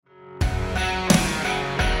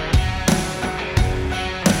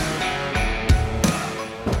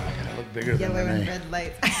the red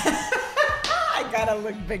lights. I gotta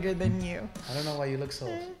look bigger than you. I don't know why you look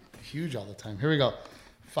so huge all the time. Here we go.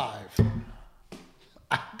 5.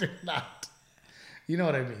 I did not. You know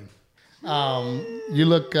what I mean. You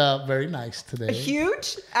look very nice today.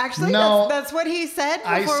 Huge? Actually, No, that's what he said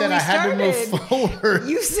before I said we I started. had to move forward.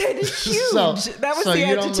 You said huge. That was so the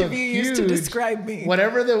you don't adjective look you used to huge. describe me.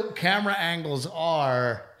 Whatever the camera angles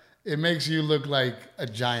are, it makes you look like a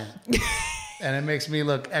giant. And it makes me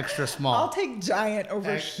look extra small. I'll take giant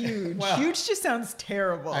over huge. Well, huge just sounds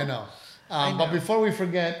terrible. I know. But before we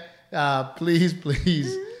forget, please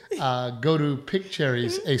go to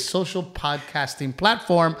PickCherries, a social podcasting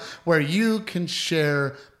platform where you can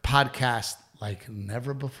share podcasts like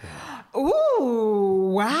never before.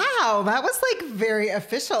 Ooh, wow. That was like very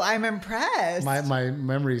official. I'm impressed. My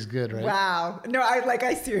memory's good, right? Wow. No,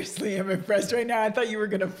 I seriously am impressed right now. I thought you were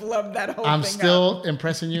going to flub that whole I'm thing still up.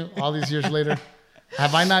 impressing you all these years later.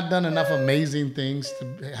 Have I not done enough amazing things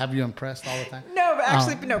to have you impressed all the time? No, but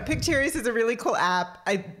actually, no. PickCherries is a really cool app.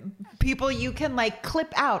 People, you can like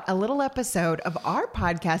clip out a little episode of our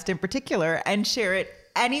podcast in particular and share it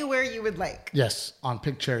anywhere you would like. Yes, on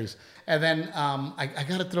PickCherries. And then I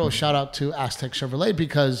got to throw a shout out to Aztec Chevrolet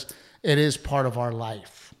because it is part of our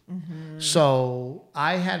life. Mm-hmm. So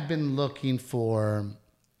I had been looking for,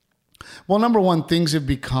 well, number one, things have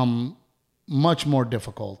become much more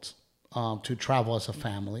difficult to travel as a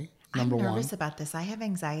family. Number I'm one. nervous about this. I have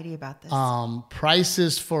anxiety about this.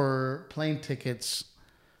 Prices for plane tickets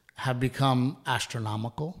have become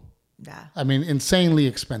astronomical. Yeah. I mean, insanely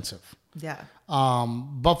expensive. Yeah.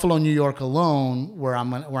 Buffalo, New York alone, where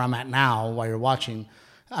I'm at now, while you're watching,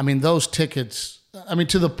 I mean, those tickets. I mean,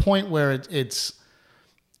 to the point where it's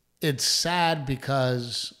sad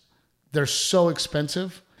because they're so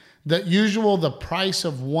expensive. The price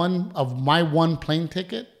of my one plane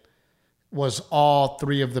ticket was all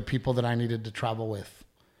 3 of the people that I needed to travel with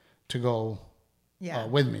to go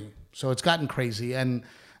with me. So it's gotten crazy, and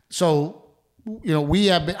so we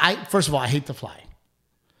have been. First of all, I hate to fly.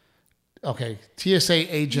 Okay,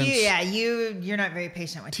 TSA agents. Yeah, you're not very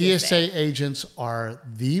patient with TSA agents are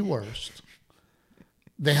the worst.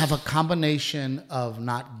 They have a combination of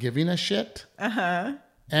not giving a shit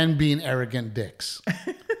and being arrogant dicks.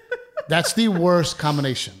 That's the worst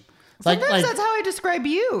combination. Sometimes that's how I describe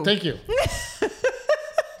you. Thank you.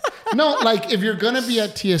 No, like if you're gonna be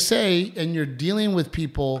at TSA and you're dealing with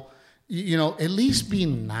people, at least be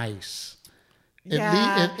nice.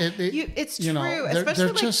 Yeah, it's true.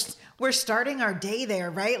 Especially just. We're starting our day there,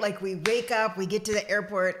 right? Like we wake up, we get to the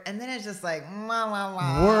airport, and then it's just like, la, la,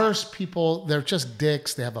 la. Worse people, they're just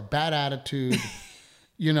dicks. They have a bad attitude,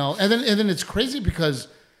 and then it's crazy because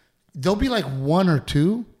there'll be like 1 or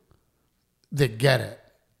 2 that get it.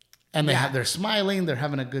 And they're smiling, they're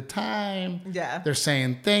having a good time. Yeah. They're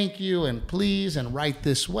saying thank you and please and right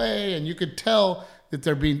this way. And you could tell that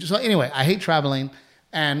they're being, so anyway, I hate traveling.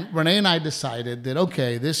 And Renee and I decided that,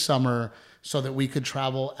 okay, this summer, so that we could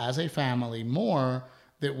travel as a family more,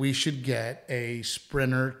 that we should get a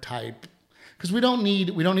Sprinter type, because we don't need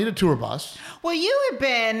a tour bus. Well, you had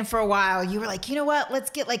been for a while. You were like, you know what? Let's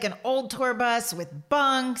get like an old tour bus with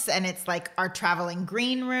bunks, and it's like our traveling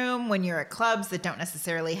green room when you're at clubs that don't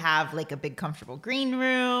necessarily have like a big comfortable green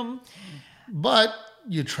room. But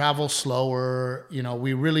you travel slower.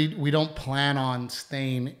 We don't plan on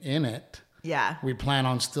staying in it. Yeah. We plan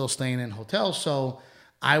on still staying in hotels. So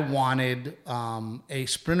I wanted a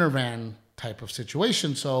Sprinter van type of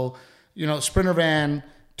situation. So, Sprinter van,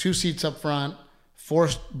 2 seats up front, 4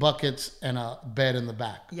 buckets, and a bed in the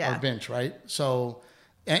back. Yeah. Or bench, right? So,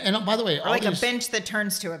 and by the way, or like a bench that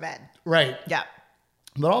turns to a bed. Right. Yeah.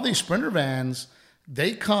 But all these Sprinter vans,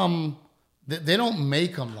 they don't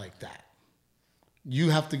make them like that.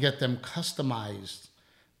 You have to get them customized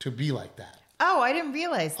to be like that. Oh, I didn't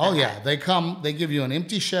realize that. Oh, yeah. They give you an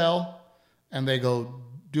empty shell, and they go,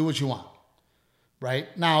 do what you want, right?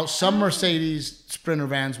 Now, some Mercedes Sprinter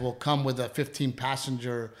vans will come with a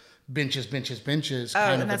 15-passenger benches. Oh,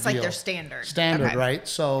 and that's like their standard. Standard, okay. Right?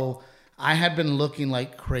 So I had been looking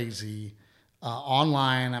like crazy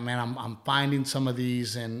online. I mean, I'm finding some of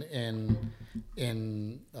these in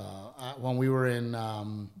when we were in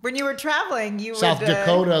when you were traveling, South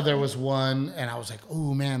Dakota, there was one, and I was like,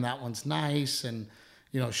 oh man, that one's nice, and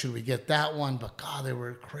should we get that one? But God, they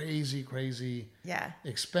were crazy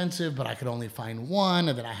expensive, but I could only find one,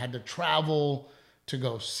 and then I had to travel to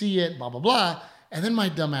go see it, blah blah blah. And then my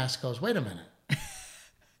dumb ass goes, wait a minute,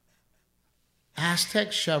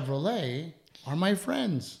 Aztec Chevrolet are my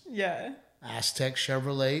friends. Yeah. Aztec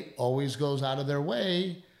Chevrolet always goes out of their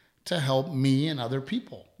way to help me and other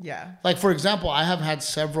people. Yeah. Like, for example, I have had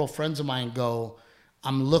several friends of mine go,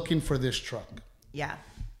 I'm looking for this truck. Yeah.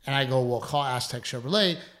 And I go, well, call Aztec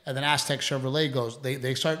Chevrolet. And then Aztec Chevrolet goes,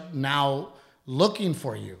 they start now looking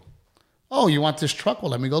for you. Oh, you want this truck? Well,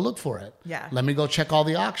 let me go look for it. Yeah. Let me go check all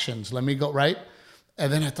the auctions. Let me go, right?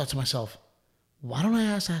 And then I thought to myself, why don't I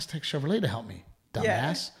ask Aztec Chevrolet to help me? Dumbass.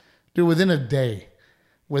 Yeah. Dude, within a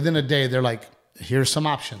day, they're like, here's some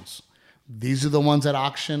options. These are the ones at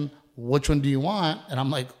auction. Which one do you want? And I'm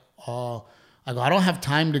like, oh, I don't have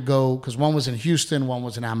time to go, because one was in Houston, one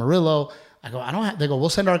was in Amarillo. I go, I don't have, they go, we'll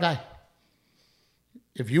send our guy.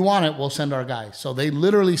 If you want it, we'll send our guy. So they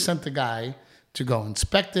literally sent the guy to go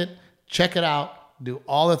inspect it, check it out, do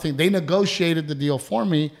all the things. They negotiated the deal for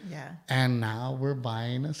me. Yeah. And now we're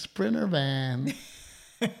buying a Sprinter van.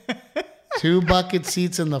 2 bucket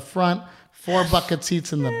seats in the front, 4 bucket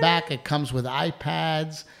seats in the back. It comes with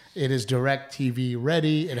iPads. It is DirecTV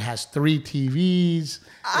ready. It has 3 TVs.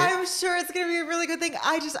 I'm sure it's going to be a really good thing.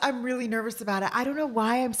 I'm really nervous about it. I don't know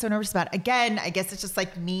why I'm so nervous about it. Again, I guess it's just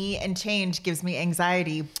like me, and change gives me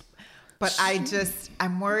anxiety. But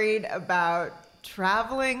I'm worried about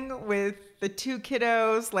traveling with the 2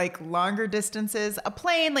 kiddos, like longer distances. A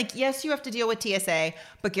plane, like, yes, you have to deal with TSA,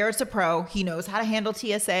 but Garrett's a pro. He knows how to handle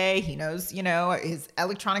TSA. He knows, his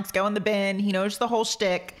electronics go in the bin. He knows the whole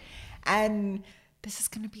shtick. And this is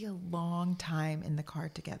going to be a long time in the car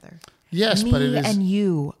together. Yes, but it is. Me and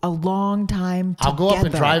you, a long time together. I'll go up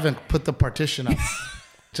and drive and put the partition up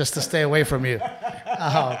just to stay away from you.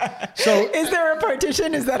 So, is there a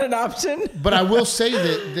partition? Is that an option? But I will say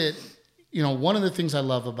that one of the things I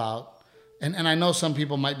love about, and I know some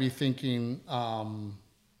people might be thinking, oh,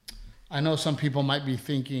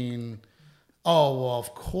 well,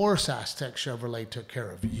 of course Aztec Chevrolet took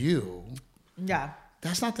care of you. Yeah.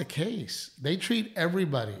 That's not the case. They treat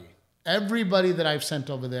everybody that I've sent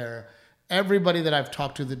over there, everybody that I've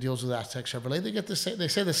talked to that deals with Aztec Chevrolet, they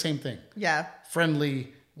say the same thing. Yeah.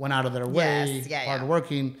 Friendly, went out of their way,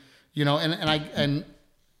 hardworking, and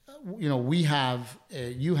we have,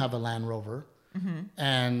 you have a Land Rover,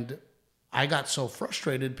 and I got so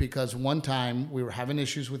frustrated because one time we were having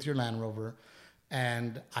issues with your Land Rover,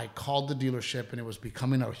 and I called the dealership, and it was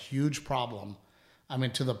becoming a huge problem. I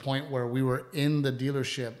mean, to the point where we were in the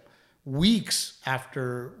dealership weeks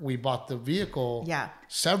after we bought the vehicle. Yeah.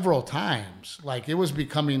 Several times. Like, it was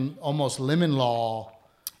becoming almost lemon law.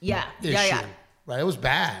 Yeah. Issue, yeah. Right. It was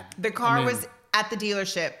bad. The car was at the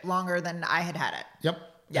dealership longer than I had it. Yep.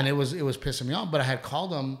 Yeah. And it was pissing me off. But I had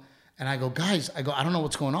called them, and I go, guys, I don't know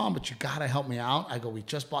what's going on, but you got to help me out. I go, we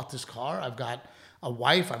just bought this car. I've got a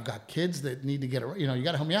wife. I've got kids that need to get, you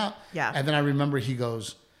got to help me out. Yeah. And then I remember he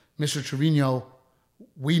goes, Mr. Trevino,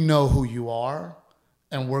 we know who you are,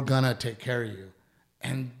 and we're going to take care of you.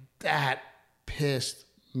 And that pissed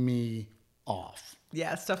me off.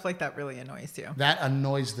 Yeah, stuff like that really annoys you. That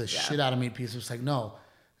annoys the shit out of me. Because it's like, no,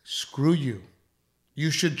 screw you. You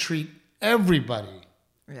should treat everybody.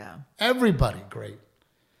 Yeah. Everybody great.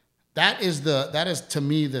 That is to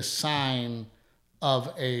me the sign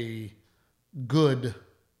of a good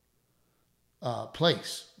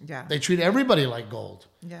place. Yeah. They treat everybody like gold.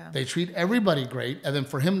 Yeah. They treat everybody great. And then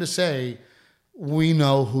for him to say, we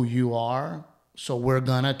know who you are, so we're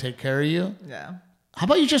going to take care of you. Yeah. How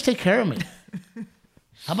about you just take care of me?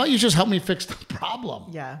 How about you just help me fix the problem?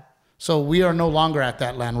 Yeah. So we are no longer at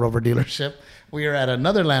that Land Rover dealership. We are at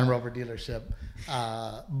another Land Rover dealership.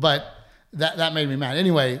 But that made me mad.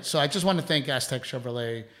 Anyway, so I just want to thank Aztec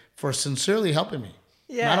Chevrolet for sincerely helping me.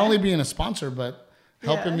 Yeah. Not only being a sponsor, but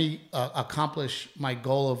helping me accomplish my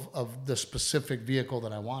goal of the specific vehicle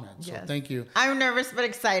that I wanted. So thank you. I'm nervous but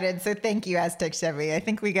excited. So thank you, Aztec Chevy. I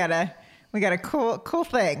think we got a cool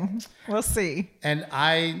thing. We'll see. And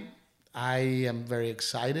I am very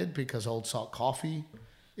excited because Old Salt Coffee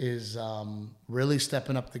is really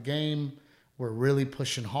stepping up the game. We're really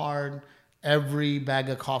pushing hard. Every bag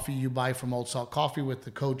of coffee you buy from Old Salt Coffee with the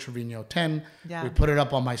code Trevino10, we put it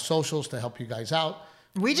up on my socials to help you guys out.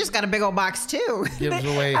 We just got a big old box too. Gives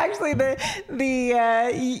away. Actually, the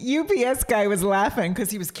UPS guy was laughing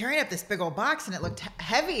because he was carrying up this big old box and it looked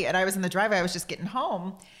heavy. And I was in the driveway. I was just getting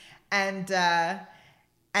home, and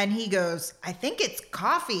he goes, "I think it's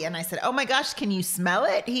coffee." And I said, "Oh my gosh, can you smell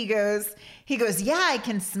it?" He goes, "Yeah, I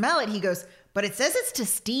can smell it." He goes, "But it says it's to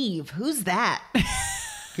Steve. Who's that?"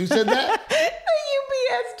 Who said that? The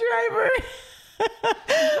UPS driver.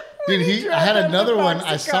 Dude, I had another one.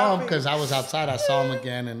 I saw him because I was outside. I saw him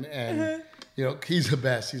again, and he's the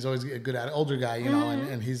best. He's always a good older guy,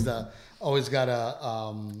 and he's always got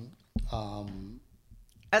a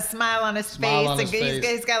smile on his face.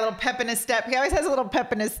 He's got a little pep in his step. He always has a little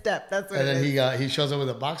pep in his step. That's what. And then he shows up with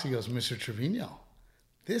a box. He goes, "Mr. Trevino,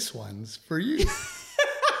 this one's for you."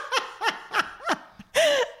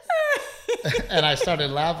 And I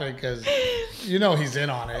started laughing because, he's in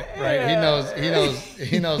on it, right? Yeah.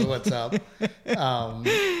 He knows what's up.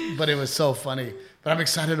 But it was so funny. But I'm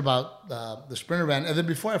excited about the Sprinter van. And then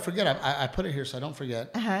before I forget, I put it here so I don't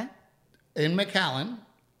forget. Uh-huh. In McAllen,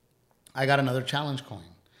 I got another challenge coin.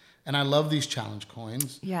 And I love these challenge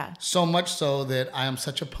coins. Yeah. So much so that I am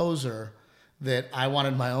such a poser that I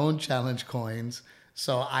wanted my own challenge coins.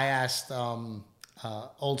 So I asked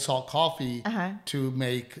Old Salt Coffee to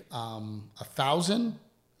make 1,000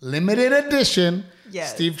 limited edition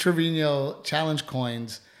Steve Trevino challenge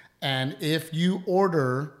coins. And if you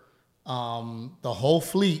order the whole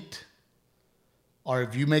fleet, or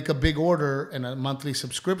if you make a big order and a monthly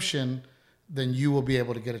subscription, then you will be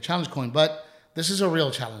able to get a challenge coin. But this is a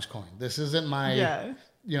real challenge coin. This isn't my,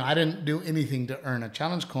 I didn't do anything to earn a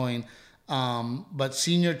challenge coin. But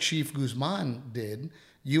Senior Chief Guzman did,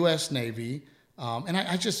 U.S. Navy. And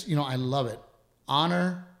I just, I love it.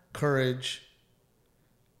 Honor, courage.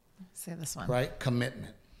 Say this one. Right?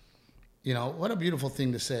 Commitment. What a beautiful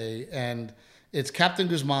thing to say. And it's Captain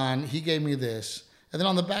Guzman. He gave me this. And then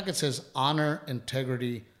on the back it says honor,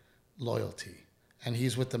 integrity, loyalty. And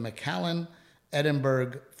he's with the McAllen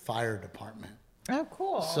Edinburgh Fire Department. Oh,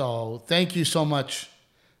 cool. So thank you so much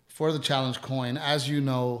for the challenge coin. As you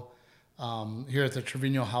know, here at the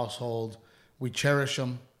Trevino household, we cherish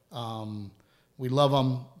them. We love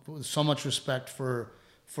them. With so much respect for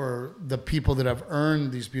the people that have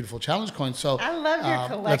earned these beautiful challenge coins. So I love your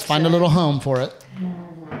collection. Let's find a little home for it.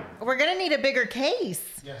 We're going to need a bigger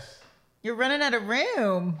case. Yes. You're running out of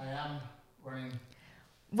room. I am running.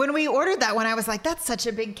 When we ordered that one, I was like, that's such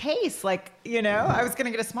a big case. Like, I was going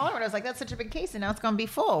to get a smaller one. I was like, that's such a big case. And now it's going to be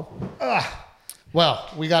full. Well,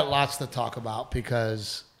 we got lots to talk about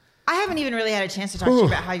because I haven't even really had a chance to talk to you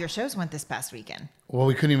about how your shows went this past weekend. Well,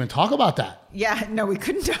 we couldn't even talk about that. Yeah, no, we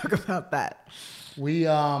couldn't talk about that. We,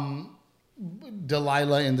 Delilah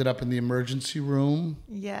ended up in the emergency room.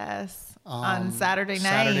 Yes, on Saturday night.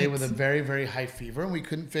 Saturday with a very, very high fever, and we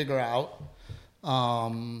couldn't figure out.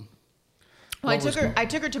 I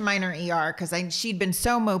took her to minor ER because she'd been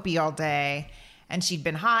so mopey all day, and she'd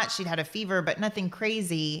been hot. She'd had a fever, but nothing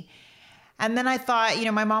crazy. And then I thought,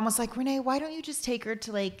 my mom was like, Renee, why don't you just take her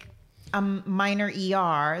to like a minor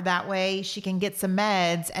ER? That way she can get some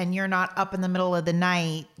meds and you're not up in the middle of the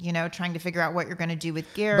night, trying to figure out what you're going to do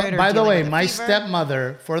with Garrett. But by the way, my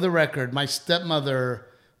stepmother, for the record,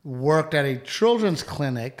 worked at a children's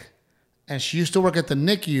clinic, and she used to work at the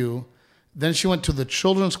NICU. Then she went to the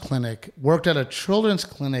children's clinic, worked at a children's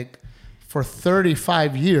clinic for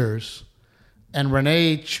 35 years. And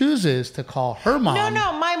Renee chooses to call her mom.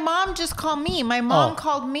 No, my mom just called me. My mom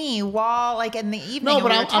called me while, in the evening. No,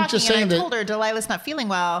 but I'm just saying that I told her Delilah's not feeling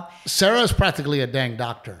well. Sarah's practically a dang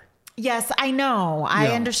doctor. Yes, I know.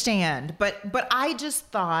 I understand. But I just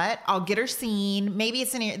thought I'll get her seen. Maybe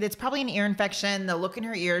it's probably an ear infection. They'll look in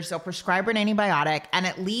her ears. They'll prescribe her an antibiotic. And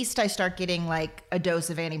at least I start getting a dose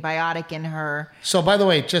of antibiotic in her. So by the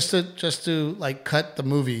way, just to cut the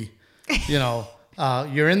movie,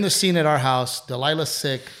 you're in the scene at our house. Delilah's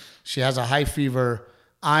sick. She has a high fever.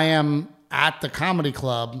 I am at the comedy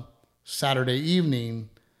club Saturday evening,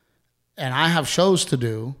 and I have shows to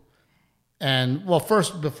do. And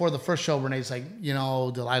before the first show, Renee's like,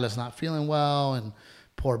 Delilah's not feeling well, and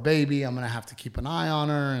poor baby, I'm going to have to keep an eye on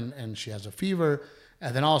her, and she has a fever.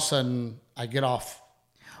 And then all of a sudden, I get off.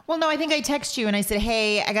 Well, no, I think I text you, and I said,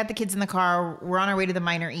 hey, I got the kids in the car. We're on our way to the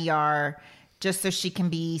minor ER, just so she can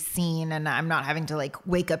be seen, and I'm not having to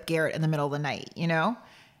wake up Garrett in the middle of the night,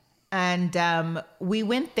 And we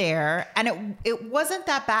went there, and it wasn't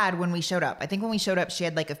that bad when we showed up. I think when we showed up, she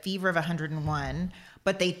had a fever of 101,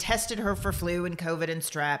 but they tested her for flu and COVID and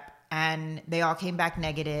strep, and they all came back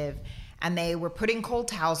negative, and they were putting cold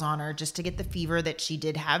towels on her just to get the fever that she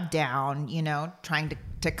did have down, trying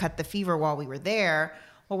to cut the fever while we were there.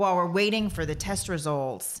 Well, while we're waiting for the test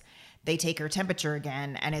results, they take her temperature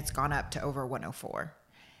again, and it's gone up to over 104.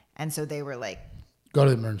 And so they were like, go to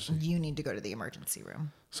the emergency. You need to go to the emergency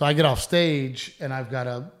room. So I get off stage, and I've got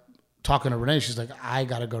to, talking to Renee, she's like, I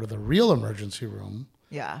got to go to the real emergency room.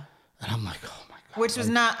 Yeah. And I'm like, oh my God. Which was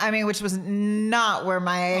not where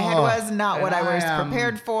my head was, not what I was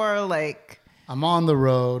prepared for. I'm on the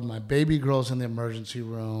road. My baby girl's in the emergency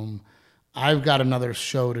room. I've got another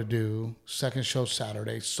show to do. Second show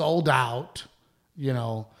Saturday, sold out,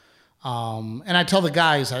 And I tell the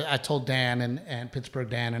guys, I told Dan and Pittsburgh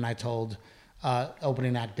Dan, and I told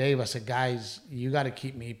opening act Dave, I said, guys, you got to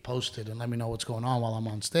keep me posted and let me know what's going on while I'm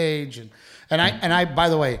on stage. And I, by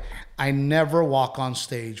the way, I never walk on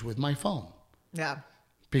stage with my phone. Yeah.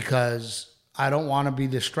 Because I don't want to be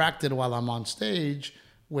distracted while I'm on stage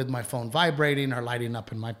with my phone vibrating or lighting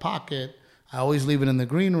up in my pocket. I always leave it in the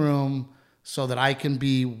green room so that I can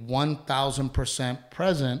be 1,000%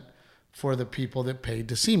 present for the people that paid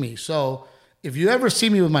to see me. So if you ever see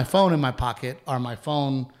me with my phone in my pocket or my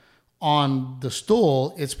phone on the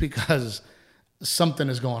stool, it's because something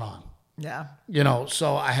is going on. Yeah. You know,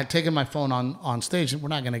 so I had taken my phone on stage, and we're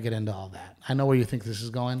not going to get into all that. I know where you think this is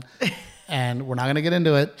going, and we're not going to get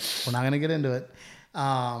into it. We're not going to get into it.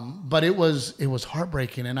 But it was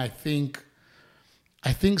heartbreaking, and I think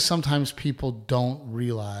sometimes people don't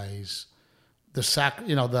realize the fact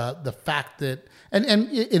that, and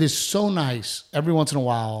it is so nice every once in a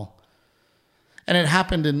while. And it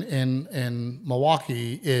happened in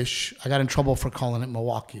Milwaukee-ish. I got in trouble for calling it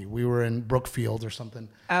Milwaukee. We were in Brookfield or something.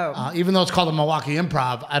 Oh. Even though it's called the Milwaukee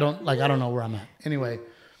Improv, I don't know where I'm at. Anyway,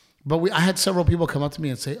 but I had several people come up to me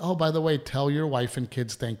and say, "Oh, by the way, tell your wife and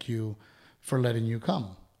kids thank you for letting you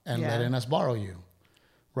come and letting us borrow you."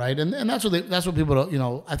 Right? And that's what people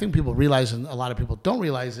don't, I think people realize, and a lot of people don't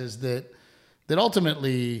realize, is that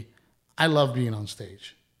ultimately I love being on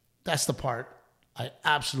stage. That's the part I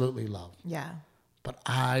absolutely love. Yeah. But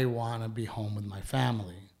I want to be home with my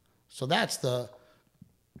family. So that's the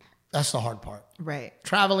hard part. Right.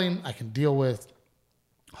 Traveling, I can deal with.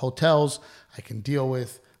 Hotels, I can deal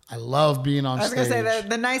with. I love being on stage. I was going to say,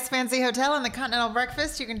 the nice fancy hotel and the continental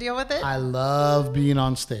breakfast, you can deal with it? I love being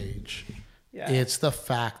on stage. Yeah. It's the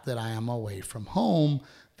fact that I am away from home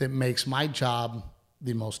that makes my job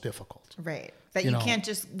the most difficult. Right. That you can't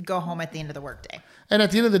just go home at the end of the workday. And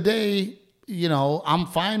at the end of the day, I'm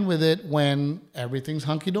fine with it when everything's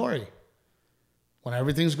hunky-dory. When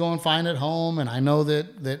everything's going fine at home, and I know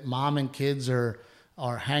that mom and kids are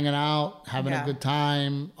hanging out, having a good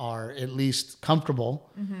time, or at least comfortable,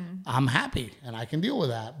 I'm happy, and I can deal with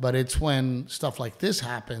that. But it's when stuff like this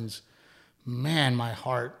happens, man, my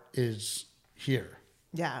heart is here.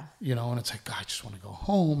 Yeah. And it's like, God, I just want to go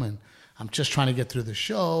home, and I'm just trying to get through the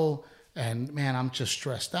show. And man, I'm just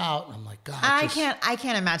stressed out. And I'm like, God, I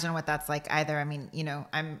can't imagine what that's like either. I mean,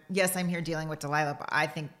 I'm here dealing with Delilah, but I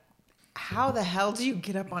think, how the hell do you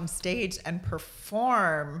get up on stage and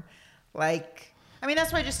perform? That's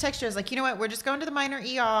why I just text you. I was like, you know what? We're just going to the minor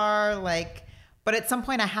ER. But at some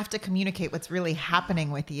point I have to communicate what's really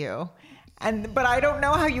happening with you. But I don't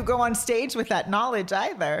know how you go on stage with that knowledge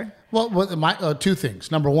either. Well, two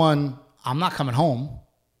things. Number one, I'm not coming home.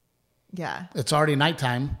 Yeah. It's already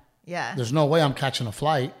nighttime. Yeah. There's no way I'm catching a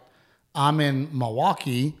flight. I'm in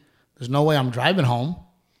Milwaukee. There's no way I'm driving home.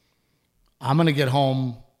 I'm going to get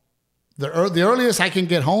home. The earliest I can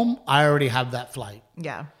get home, I already have that flight.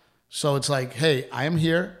 Yeah. So it's like, hey, I am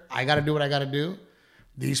here. I got to do what I got to do.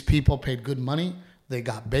 These people paid good money. They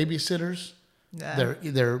got babysitters. Yeah.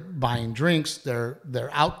 They're buying drinks. They're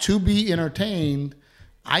out to be entertained.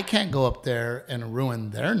 I can't go up there and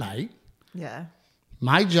ruin their night. Yeah.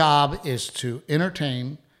 My job is to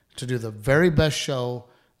entertain, to do the very best show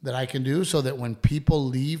that I can do, so that when people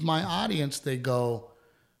leave my audience, they go,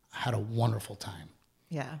 I had a wonderful time.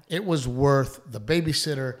 Yeah. It was worth the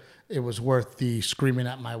babysitter. It was worth the screaming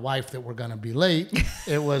at my wife that we're going to be late.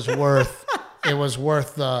 It was worth the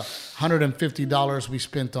 $150 we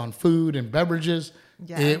spent on food and beverages.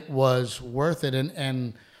 Yeah. It was worth it.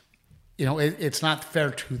 And it's not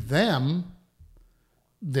fair to them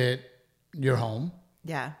that you're home.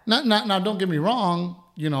 Yeah. Now, don't get me wrong.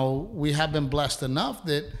 We have been blessed enough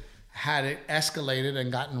that had it escalated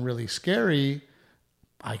and gotten really scary,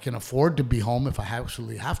 I can afford to be home if I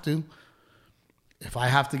absolutely have to. If I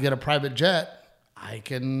have to get a private jet, I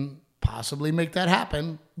can possibly make that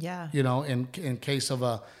happen. Yeah. In case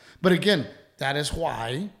of but again, that is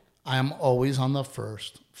why I am always on the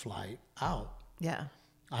first flight out. Yeah.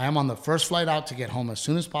 I am on the first flight out to get home as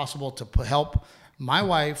soon as possible to help my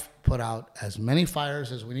wife put out as many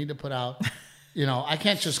fires as we need to put out. I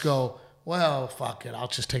can't just go, well, fuck it, I'll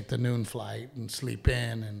just take the noon flight and sleep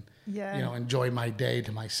in and enjoy my day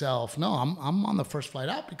to myself. No, I'm on the first flight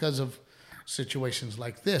out because of situations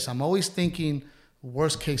like this. I'm always thinking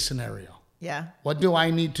worst case scenario. Yeah. What do I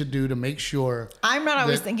need to do to make sure? I'm not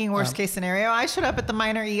always thinking worst case scenario. I showed up at the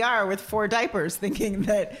minor ER with 4 diapers thinking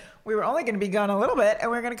that we were only going to be gone a little bit and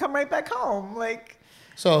we we're going to come right back home.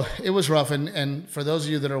 So it was rough. And for those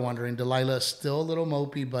of you that are wondering, Delilah is still a little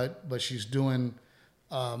mopey, but she's doing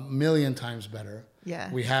a million times better.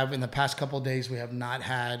 Yeah. We have, in the past couple of days, we have not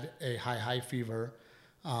had a high fever.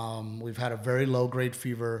 We've had a very low grade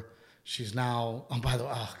fever. She's now,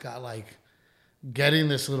 getting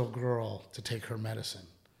this little girl to take her medicine.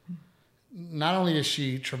 Not only is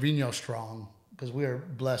she Trevino strong, because we are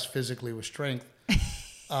blessed physically with strength,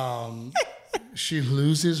 she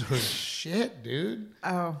loses her shit, dude.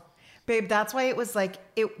 Oh, babe, that's why it was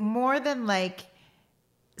more than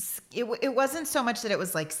it wasn't so much that it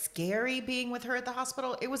was like scary being with her at the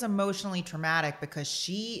hospital. It was emotionally traumatic because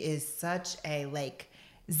she is such a like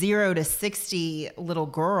 0 to 60 little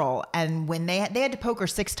girl. And when they had to poke her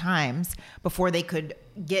 6 times before they could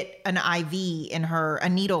get an IV in her, a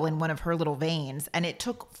needle in one of her little veins. And it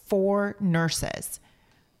took 4 nurses,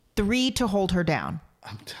 3 to hold her down.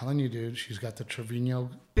 I'm telling you, dude, she's got the Trevino.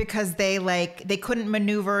 Because they couldn't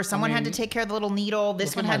maneuver. Someone had to take care of the little needle.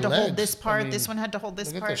 This one had to hold this part. This one had to hold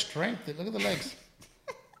this part. Look at the strength. Look at the legs.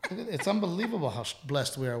 It's unbelievable how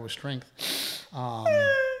blessed we are with strength.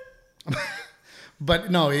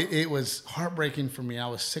 But no, it was heartbreaking for me. I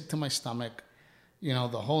was sick to my stomach, the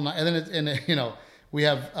whole night. And then, we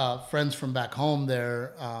have friends from back home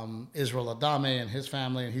there, Israel Adame and his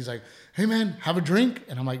family. And he's like, hey, man, have a drink.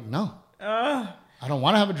 And I'm like, no. I don't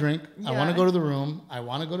want to have a drink. Yeah. I want to go to the room. I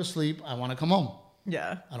want to go to sleep. I want to come home.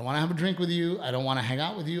 Yeah. I don't want to have a drink with you. I don't want to hang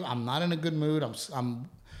out with you. I'm not in a good mood. I'm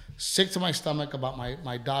sick to my stomach about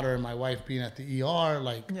my daughter and my wife being at the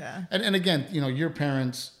ER. Yeah. And again, your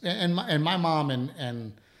parents and my mom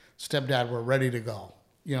and stepdad were ready to go.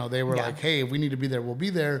 They were like, hey, if we need to be there, we'll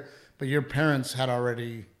be there. But your parents had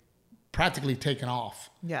already practically taken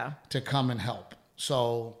off. Yeah. To come and help.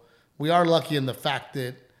 So we are lucky in the fact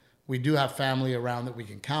that we do have family around that we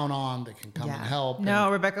can count on, that can come and help. No,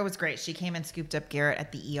 Rebecca was great. She came and scooped up Garrett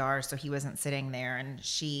at the ER so he wasn't sitting there, and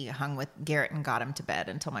she hung with Garrett and got him to bed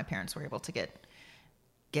until my parents were able to get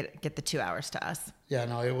the 2 hours to us. Yeah,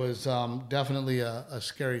 no, it was definitely a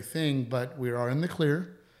scary thing, but we are in the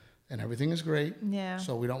clear and everything is great. Yeah.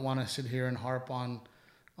 So we don't want to sit here and harp on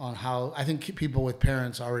how, I think people with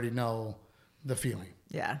parents already know the feeling.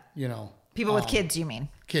 Yeah. People with kids, you mean?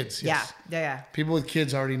 Kids, yes. Yeah. People with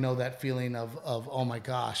kids already know that feeling of oh my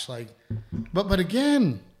gosh, but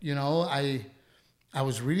again, I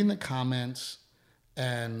was reading the comments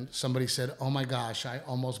and somebody said, oh my gosh, I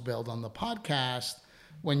almost bailed on the podcast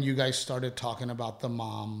when you guys started talking about the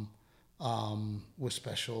mom with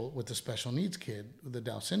the special needs kid with the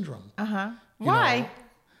Down syndrome. Why?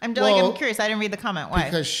 I'm curious. I didn't read the comment. Why?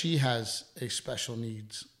 Because she has a special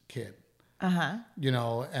needs kid.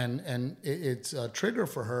 And it's a trigger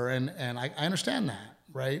for her, and I understand that,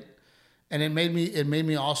 right? And it made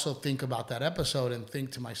me also think about that episode and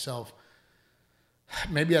think to myself,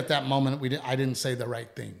 maybe at that moment I didn't say the right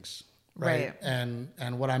things, right?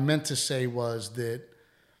 And what I meant to say was that,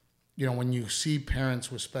 when you see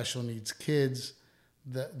parents with special needs kids,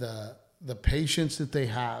 the patience that they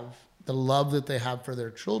have, the love that they have for their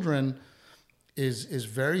children is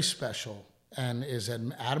very special and is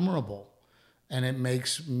admirable. And it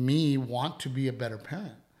makes me want to be a better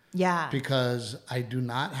parent. Yeah. Because I do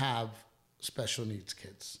not have special needs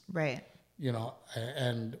kids. Right.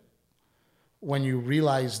 And when you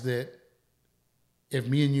realize that if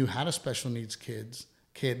me and you had a special needs kids,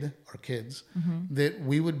 that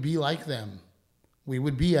we would be like them. We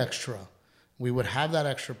would be extra. We would have that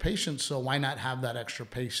extra patience. So why not have that extra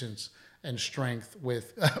patience and strength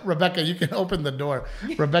with Rebecca? You can open the door.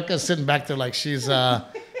 Rebecca's sitting back there like she's...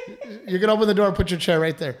 You can open the door and put your chair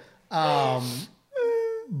right there.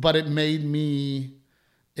 But it made me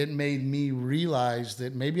realize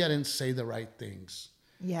that maybe I didn't say the right things.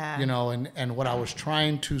 Yeah. And what I was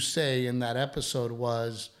trying to say in that episode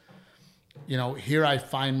was, here I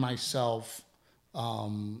find myself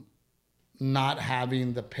not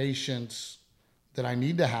having the patience that I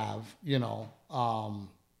need to have, Yeah.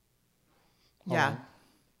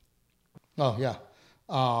 Oh, yeah.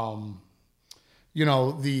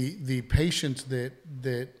 The patience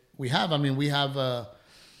that we have. I mean, we have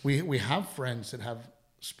friends that have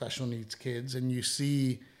special needs kids, and you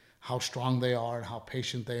see how strong they are and how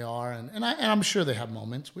patient they are, and I'm sure they have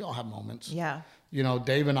moments. We all have moments. Yeah.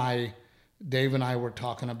 Dave and I were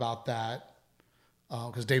talking about that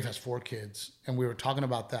because Dave has 4 kids, and we were talking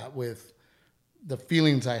about that with the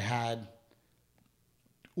feelings I had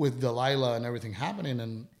with Delilah and everything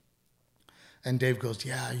happening, and Dave goes,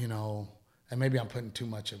 yeah, and maybe I'm putting too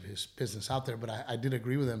much of his business out there, but I did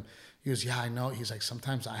agree with him. He goes, yeah, I know. He's like,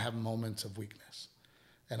 sometimes I have moments of weakness.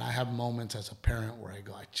 And I have moments as a parent where I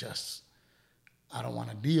go, I don't want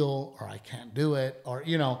to deal, or I can't do it, or,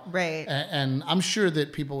 Right. And I'm sure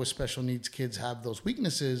that people with special needs kids have those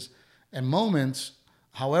weaknesses and moments.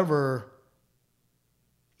 However,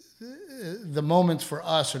 the moments for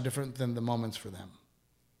us are different than the moments for them,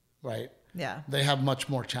 right? Yeah. They have much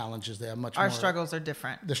more challenges. They have much more. Our struggles are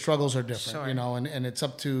different. The struggles are different, Sure. and it's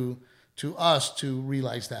up to us to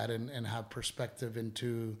realize that and have perspective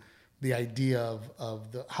into the idea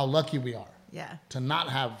of how lucky we are. Yeah. To not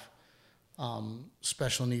have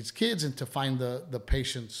special needs kids and to find the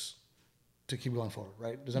patience to keep going forward,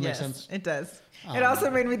 right? Does that make sense? It does. It also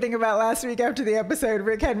made me think about last week after the episode.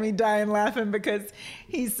 Rick had me dying laughing because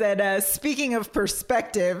he said, speaking of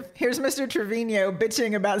perspective, here's Mr. Trevino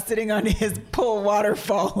bitching about sitting on his pool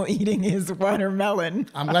waterfall eating his watermelon.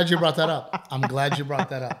 I'm glad you brought that up.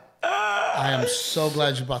 I am so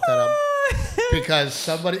glad you brought that up because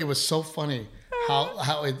it was so funny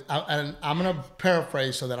and I'm going to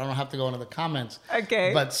paraphrase so that I don't have to go into the comments.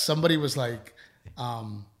 Okay. But somebody was like,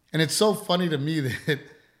 and it's so funny to me that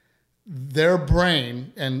their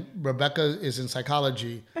brain, and Rebecca is in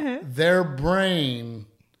psychology, their brain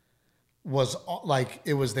was like,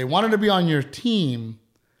 they wanted to be on your team,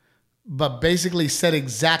 but basically said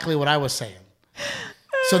exactly what I was saying.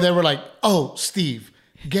 So they were like, oh, Steve,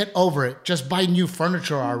 get over it. Just buy new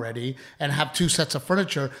furniture already and have 2 sets of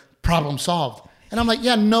furniture. Problem solved. And I'm like,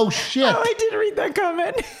 yeah, no shit. Oh, I did read that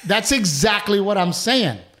comment. That's exactly what I'm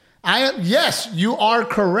saying. Yes, you are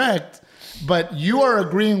correct, but you are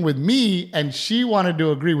agreeing with me, and she wanted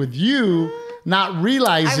to agree with you, not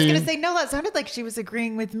realizing. I was going to say, no, that sounded like she was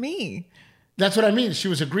agreeing with me. That's what I mean. She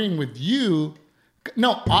was agreeing with you.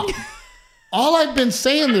 No, all I've been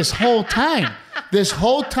saying this whole time,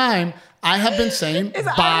 I have been saying, I'm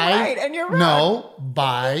right and you're wrong. No,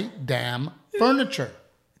 buy damn furniture.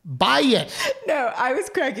 Buy it. No, I was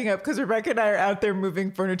cracking up because Rebecca and I are out there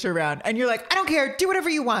moving furniture around. And you're like, I don't care. Do whatever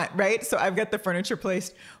you want, right? So I've got the furniture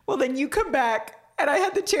placed. Well, then you come back and I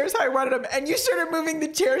had the chairs how I wanted them. And you started moving the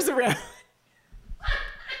chairs around.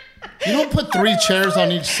 You don't put 3 chairs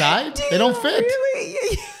on each side. They don't fit.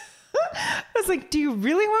 Really? I was like, do you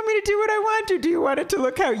really want me to do what I want? Or do you want it to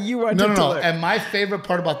look how you want it to look? And my favorite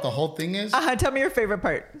part about the whole thing is... Tell me your favorite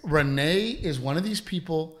part. Renee is one of these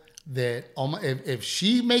people that if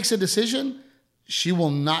she makes a decision, she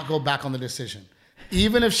will not go back on the decision.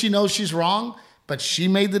 Even if she knows she's wrong, but she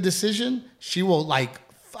made the decision, she will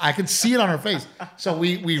I could see it on her face. So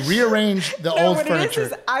we rearranged the old furniture.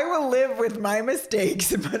 It is I will live with my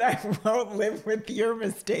mistakes, but I won't live with your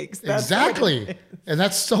mistakes. That's exactly. And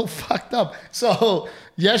that's so fucked up. So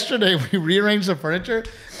yesterday we rearranged the furniture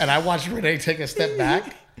and I watched Renee take a step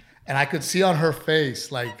back and I could see on her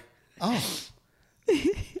face like, oh,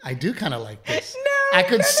 I do kind of like this. No, I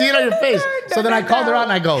could see it on your face. So then I called her out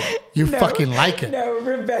and I go, you fucking like it. No,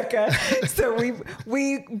 Rebecca. So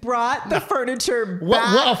we brought the furniture back.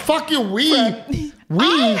 Well, fuck you. We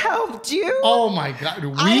I helped you. Oh my God.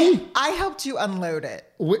 I helped you unload it.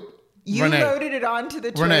 You Renee, loaded it onto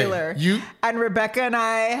the trailer. Renee, and Rebecca and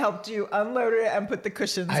I helped you unload it and put the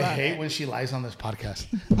cushions on it. I hate when she lies on this podcast.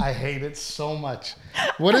 I hate it so much.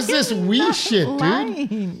 What is this we shit,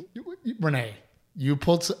 dude? Renee, you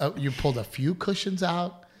pulled a few cushions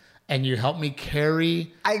out and you helped me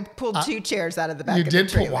carry. I pulled 2 chairs out of the back of the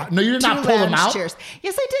trailer. No, you did not pull them out. Chairs.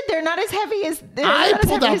 Yes, I did. They're not as heavy as I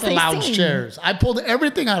pulled out the lounge chairs. I pulled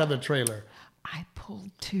everything out of the trailer. I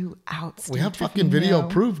pulled 2 out. We have fucking video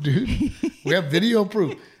proof, dude. We have video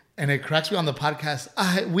proof. And it cracks me on the podcast.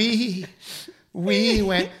 We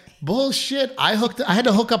went, bullshit. I had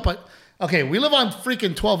to hook up okay, we live on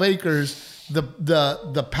freaking 12 acres.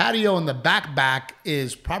 The patio in the back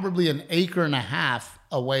is probably 1.5 acres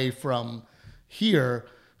away from here.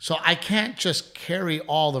 So I can't just carry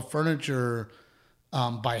all the furniture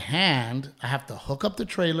by hand. I have to hook up the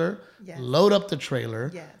trailer, load up the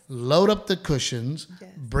trailer, load up the cushions,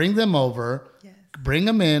 bring them over, bring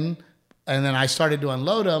them in, and then I started to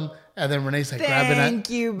unload them. And then Renee's like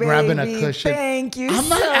grabbing a cushion. Thank you. I'm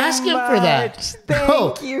not asking for that.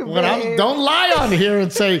 Thank you, babe. Don't lie on here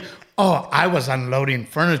and say, oh, I was unloading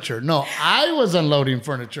furniture. No, I was unloading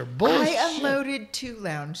furniture. Bullshit. I unloaded 2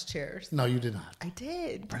 lounge chairs. No, you did not. I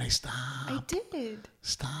did. Renee, stop. I did.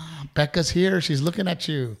 Stop. Becca's here. She's looking at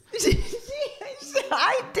you.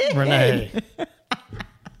 I did. Renee.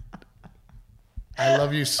 I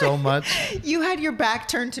love you so much. You had your back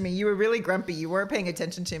turned to me. You were really grumpy. You weren't paying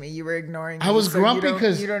attention to me. You were ignoring me. I was grumpy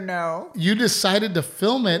because you don't know. You decided to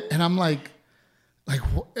film it, and I'm like,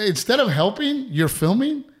 instead of helping, you're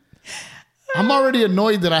filming. I'm already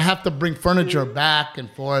annoyed that I have to bring furniture back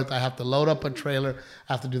and forth. I have to load up a trailer.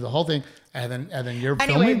 I have to do the whole thing. And then you're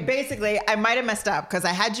filming. Anyway, basically, I might have messed up because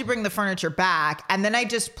I had you bring the furniture back and then I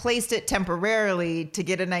just placed it temporarily to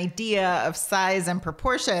get an idea of size and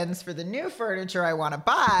proportions for the new furniture I want to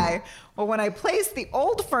buy. Well, when I placed the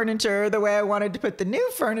old furniture the way I wanted to put the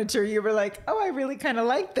new furniture, you were like, oh, I really kind of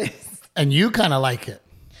like this. And you kind of like it.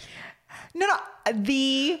 No.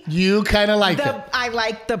 You kind of like it. I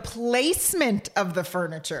like the placement of the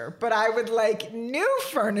furniture, but I would like new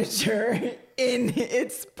furniture in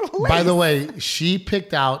its place. By the way, she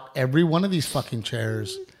picked out every one of these fucking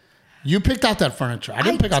chairs You picked out that furniture. I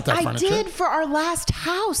didn't pick out that furniture. I did for our last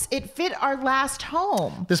house. It fit our last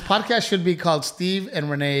home. This podcast should be called Steve and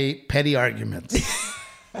Renee Petty Arguments.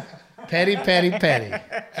 Petty.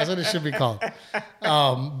 That's what it should be called.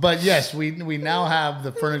 But yes, we now have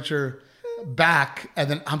the furniture back, and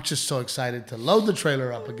then I'm just so excited to load the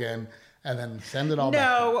trailer up again and then send it all back.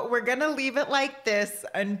 No, we're going to leave it like this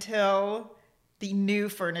until the new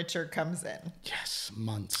furniture comes in. Yes,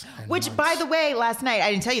 months. Which, by the way, last night, I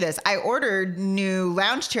didn't tell you this. I ordered new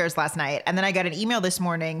lounge chairs last night, and then I got an email this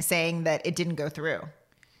morning saying that it didn't go through.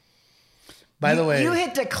 By the way, you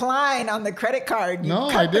hit decline on the credit card. You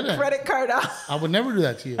cut I didn't. The credit card off. I would never do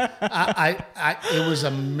that to you. It was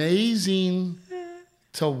amazing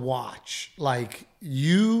to watch. Like,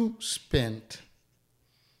 you spent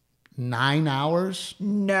 9 hours.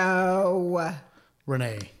 No.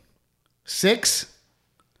 Renee. 6?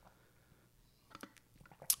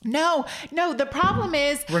 No. The problem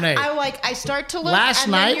is, Renee, I start to look. Last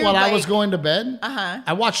night while I was going to bed,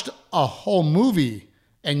 I watched a whole movie,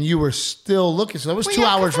 and you were still looking. So there was 2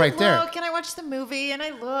 hours right there. And I watched the movie, and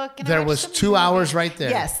I look. And there was 2 hours right there.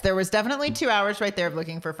 Yes, there was definitely 2 hours right there of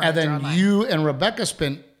looking for furniture. And then online. you and Rebecca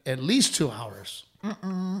spent at least 2 hours.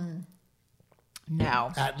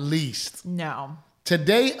 No. At least. No.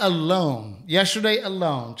 Yesterday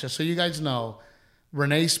alone, just so you guys know,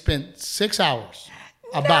 Renee spent 6 hours.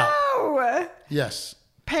 No. Yes.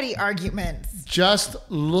 Petty arguments. Just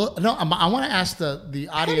look. No, I want to ask the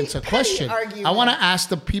audience a question. Arguments. I want to ask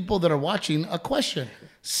the people that are watching a question.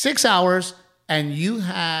 6 hours, and you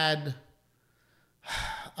had,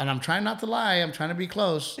 and I'm trying not to lie, I'm trying to be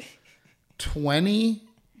close, 20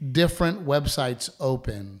 different websites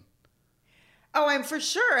open. Oh, I'm for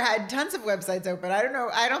sure had tons of websites open. I don't know.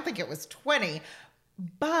 I don't think it was 20.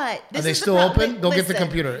 But this are they is still open? Go get the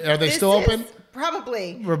computer. Are they still open?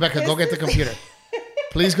 Probably. Rebecca, go get the computer.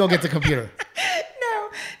 Please go get the computer. No.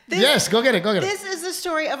 Yes, go get it. This is the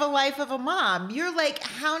story of a life of a mom. You're like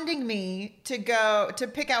hounding me to go to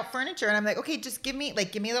pick out furniture. And I'm like, okay, just give me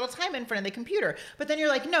a little time in front of the computer. But then you're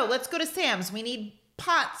like, no, let's go to Sam's. We need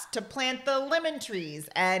pots to plant the lemon trees,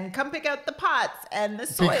 and come pick out the pots and the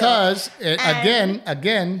soil. Because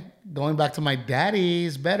again, going back to my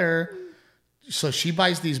daddy's better. So she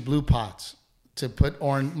buys these blue pots to put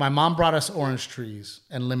orange. My mom brought us orange trees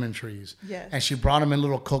and lemon trees. Yes. And she brought them in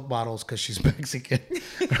little Coke bottles because she's Mexican.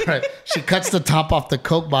 Right. She cuts the top off the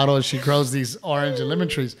Coke bottle and she grows these orange and lemon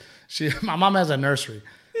trees. My mom has a nursery.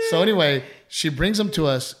 So anyway, she brings them to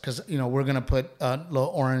us because, we're going to put a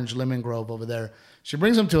little orange lemon grove over there. She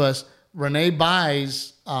brings them to us. Renee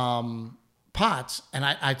buys pots. And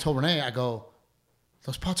I told Renee, I go,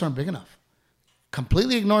 those pots aren't big enough.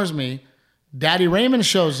 Completely ignores me. Daddy Raymond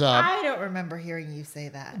shows up. I don't remember hearing you say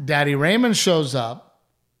that. Daddy Raymond shows up.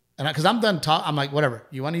 And because I'm done talking, I'm like, whatever.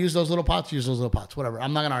 You want to use those little pots? Use those little pots. Whatever.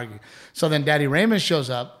 I'm not going to argue. So then Daddy Raymond shows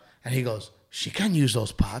up and he goes, she can use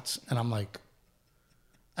those pots. And I'm like,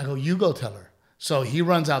 I go, you go tell her. So he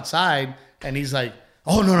runs outside and he's like,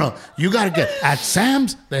 oh, no. You got to get at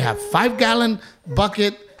Sam's. They have 5-gallon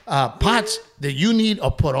bucket pots that you need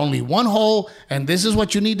or put only one hole. And this is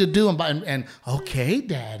what you need to do. And okay,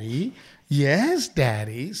 Daddy. Yes,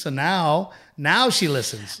 Daddy. So now she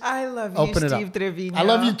listens. I love you, Open it Steve up. Trevino. I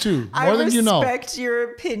love you too, more than you know. I respect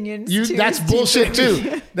your opinions too. That's Steve bullshit Trevino.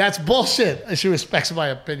 too. That's bullshit. She respects my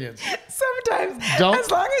opinions. Sometimes, Don't- as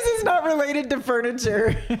long as it's not related to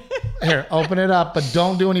furniture. Here, open it up, but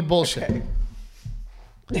don't do any bullshit.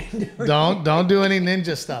 Don't do any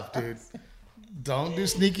ninja stuff, dude. Don't do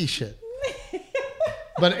sneaky shit.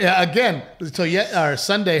 But again, so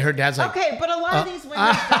Sunday, her dad's like, Okay, but a lot of these windows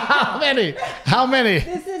don't count. How many?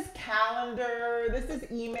 This is calendar. This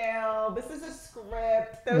is email. This is a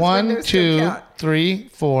script. Those 1, windows don't 2, count. 3,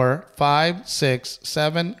 4, 5, 6,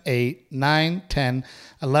 7, 8, 9, 10,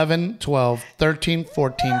 11, 12, 13,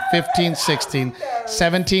 14, 15, 16,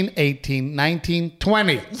 17, 18, 19,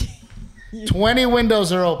 20. 20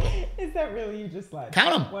 windows are open. Is that really you just lied?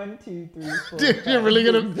 Count 'em. 1, 2, 3, 4. Dude, you're really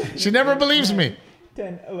gonna. She never believes me.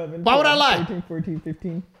 10, 11, Why would I 12, lie? 13, 14,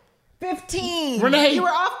 15. 15. Renee. You were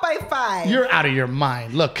off by 5. You're out of your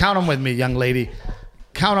mind. Look, count them with me, young lady.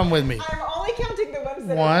 Count them with me. I'm only counting the ones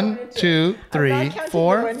that are 1, furniture. 2, I'm 3, not counting the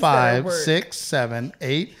 4, ones that are 5, work. 6, 7,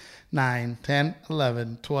 8, 9, 10,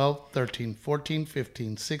 11, 12, 13, 14,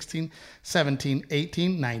 15, 16, 17,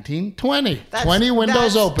 18, 19, 20. 20 windows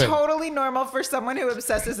that's open. Totally normal for someone who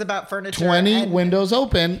obsesses about furniture. 20 and windows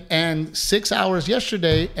open and 6 hours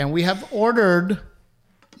yesterday, and we have ordered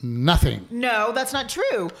nothing. No, that's not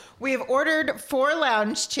true. We have ordered 4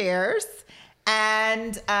 lounge chairs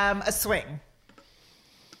and a swing.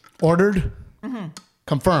 Ordered?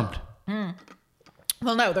 Confirmed.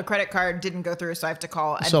 Well, no, the credit card didn't go through, so I have to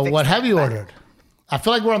call. And So fix what it. have you But ordered? I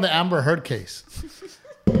feel like we're on the Amber Heard case.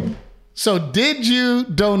 So did you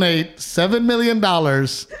donate $7 million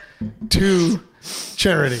to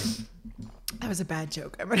charity? That was a bad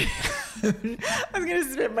joke. I'm gonna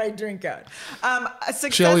spit my drink out.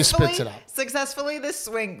 She always spits it out. Successfully, the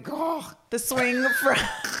swing from.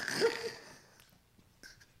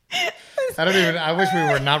 I wish we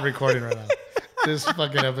were not recording right now. This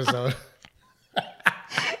fucking episode.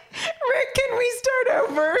 Rick, can we start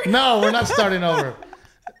over? No, we're not starting over.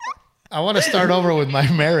 I want to start over with my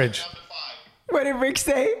marriage. Count to 5. What did Rick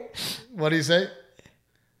say? What do you say?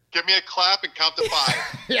 Give me a clap and count to 5.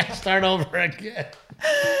 Yeah, start over again.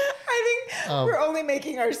 I think we're only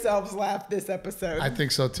making ourselves laugh this episode. I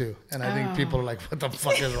think so too. And I think people are like, what the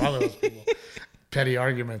fuck is wrong with those people? Petty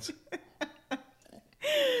arguments.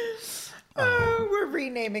 We're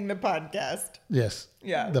renaming the podcast. Yes.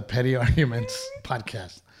 Yeah. The Petty Arguments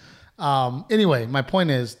podcast. Anyway, my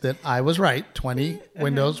point is that I was right. 20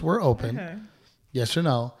 windows were open. Yes or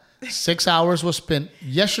no? 6 hours was spent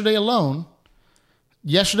yesterday alone.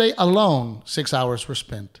 Yesterday alone, 6 hours were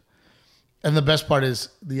spent. And the best part is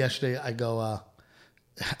yesterday I go,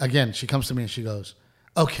 again, she comes to me and she goes,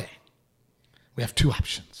 okay, we have 2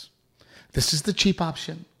 options. This is the cheap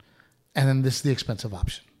option. And then this is the expensive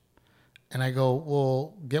option. And I go,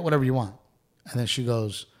 well, get whatever you want. And then she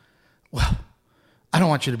goes, well, I don't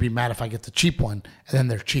want you to be mad if I get the cheap one and then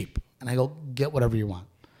they're cheap. And I go, get whatever you want.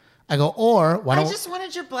 I go, or why don't I just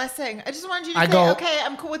wanted your blessing. I just wanted you to I say, go- okay,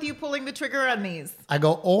 I'm cool with you pulling the trigger on these. I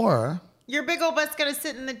go, or Your big old butt's gonna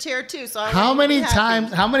sit in the chair too. So I how want you to many be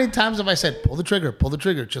happy. times have I said, pull the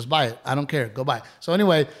trigger, just buy it. I don't care, go buy it. So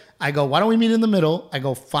anyway, I go, why don't we meet in the middle? I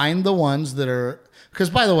go find the ones that are, because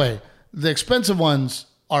by the way, the expensive ones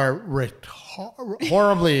are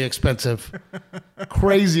horribly expensive,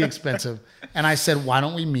 crazy expensive. And I said, why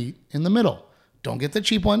don't we meet in the middle? Don't get the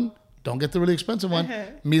cheap one. Don't get the really expensive one.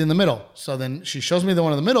 Meet in the middle. So then she shows me the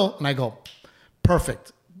one in the middle, and I go,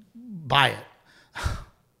 perfect. Buy it.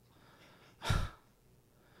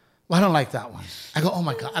 Well, I don't like that one. I go, oh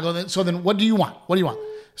my God. I go, so then what do you want? What do you want?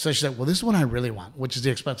 So she said, well, this is the one I really want, which is the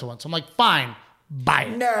expensive one. So I'm like, fine, buy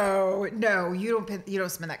it. No, you don't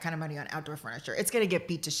spend that kind of money on outdoor furniture. It's gonna get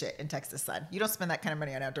beat to shit in Texas sun. You don't spend that kind of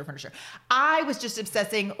money on outdoor furniture. I was just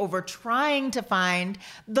obsessing over trying to find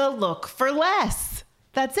the look for less.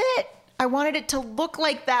 That's it. I wanted it to look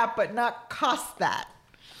like that, but not cost that.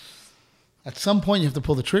 At some point, you have to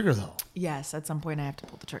pull the trigger, though. Yes, at some point I have to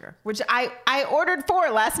pull the trigger. Which I ordered 4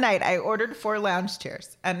 last night. I ordered 4 lounge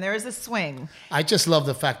chairs, and there's a swing. I just love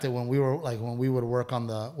the fact that when we were working on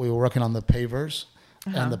the pavers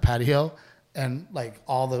and the patio, and like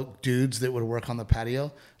all the dudes that would work on the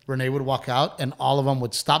patio, Renee would walk out, and all of them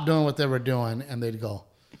would stop doing what they were doing, and they'd go.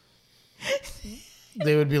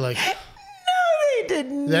 They would be like, No, they did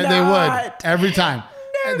not. they would every time.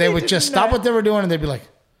 No, They would did just stop not. what they were doing, and they'd be like,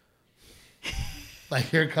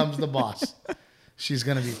 here comes the boss. She's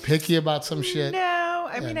gonna be picky about some shit. No,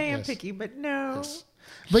 I mean, I am yes. picky, but no. Yes.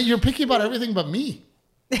 But you're picky about everything but me.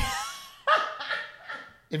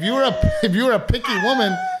 If you were a picky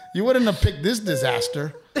woman, you wouldn't have picked this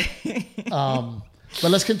disaster. But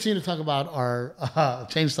let's continue to talk about our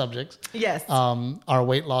change subjects. Yes. Our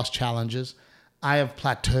weight loss challenges. I have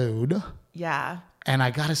plateaued, Yeah. and I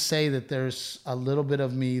gotta say that there's a little bit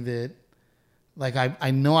of me that, like, I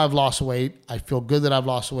know I've lost weight. I feel good that I've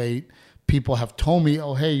lost weight. People have told me,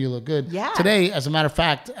 "Oh, hey, you look good." Yeah. Today, as a matter of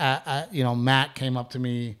fact, Matt came up to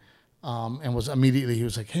me and was immediately, he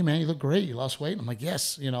was like, "Hey, man, you look great. You lost weight." And I'm like,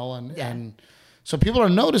 "Yes," and so people are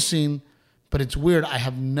noticing, but it's weird. I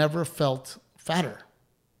have never felt fatter.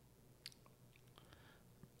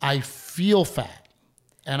 I feel fat,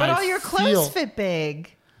 and But I all your clothes fit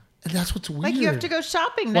big. And that's what's weird. Like you have to go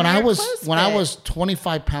shopping. When then I your was clothes when I fit. was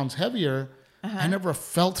 25 pounds heavier, I never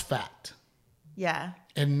felt fat. Yeah.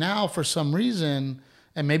 And now, for some reason,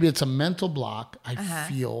 and maybe it's a mental block, I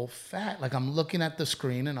feel fat. Like I'm looking at the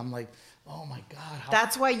screen and I'm like, oh my God.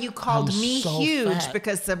 That's why you called I'm me so huge, fat.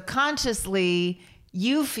 because subconsciously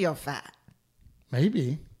you feel fat.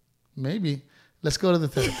 Maybe. Let's go to the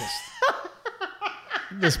therapist.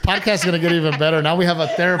 This podcast is going to get even better. Now we have a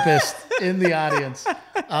therapist in the audience.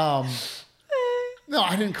 No,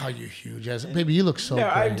 I didn't call you huge. Baby, you look so No,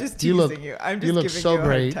 great. I'm just teasing you. I'm just you look giving so you a hard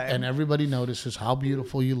great, time. and everybody notices how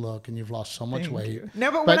beautiful you look, and you've lost so much weight. No,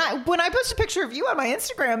 but when I post a picture of you on my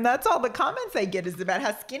Instagram, that's all the comments I get is about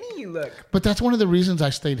how skinny you look. But that's one of the reasons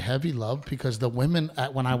I stayed heavy, love, because the women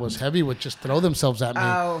when I was heavy would just throw themselves at me.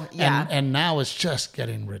 Oh, yeah. And now it's just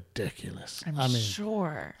getting ridiculous. I mean,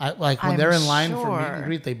 Sure. when I'm they're in line for meet sure. and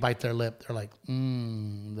greet, they bite their lip. They're like,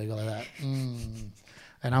 they go like that.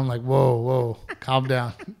 And I'm like, whoa, calm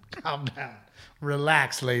down, calm down.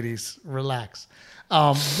 Relax, ladies, relax.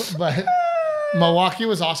 But Milwaukee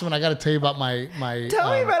was awesome, and I got to tell you about my.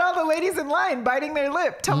 Tell me about all the ladies in line biting their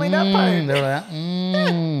lip. Tell me that part.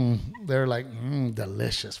 They're like,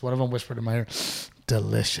 delicious. One of them whispered in my ear,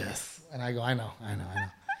 delicious. And I go, I know.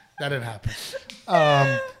 That didn't happen.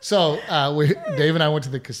 So Dave and I went to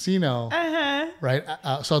the casino, right?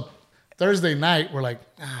 So Thursday night, we're like,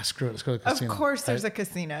 screw it, let's go to the casino. Of course, there's a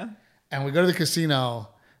casino. And we go to the casino,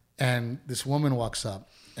 and this woman walks up,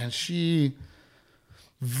 and she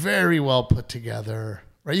very well put together,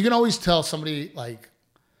 right? You can always tell somebody like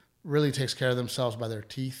really takes care of themselves by their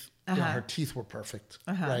teeth. You know, her teeth were perfect,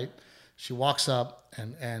 right? She walks up,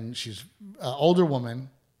 and she's an older woman.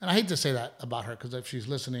 And I hate to say that about her because if she's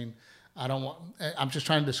listening, I'm just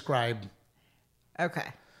trying to describe. Okay.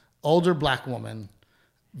 Older black woman,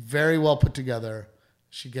 very well put together.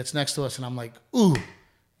 She gets next to us, and I'm like, ooh,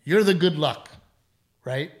 you're the good luck,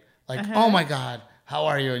 right? Like, oh my God, how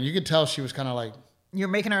are you? And you could tell she was kind of like. You're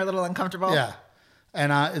making her a little uncomfortable. Yeah.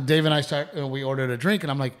 And Dave and I we ordered a drink,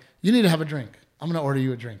 and I'm like, you need to have a drink. I'm going to order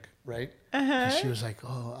you a drink, right? And she was like,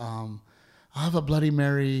 I'll have a Bloody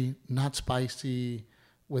Mary, not spicy,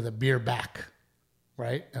 with a beer back,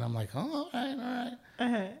 right? And I'm like, all right.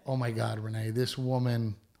 Oh my God, Renee, this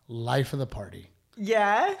woman, life of the party.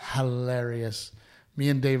 Yeah. Hilarious. Me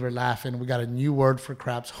and Dave are laughing. We got a new word for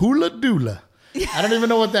craps, hula doola. I don't even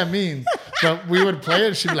know what that means. But we would play it,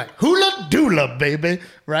 and she'd be like, hula doola, baby,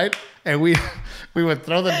 right? And we would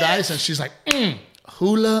throw the dice, and she's like,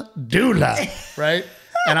 hula doola, right?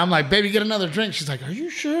 And I'm like, baby, get another drink. She's like, are you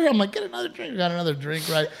sure? I'm like, get another drink. We got another drink,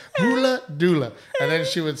 right? Hula doola. And then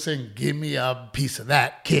she would sing, give me a piece of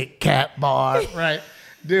that Kit Kat bar, right?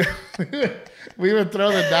 Dude, we would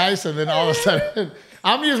throw the dice, and then all of a sudden,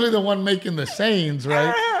 I'm usually the one making the sayings,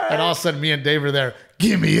 right? And all of a sudden, me and Dave are there,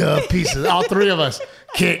 give me a piece of, all three of us,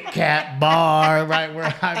 Kit Kat bar, right? We're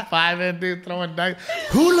high-fiving, dude, throwing dice.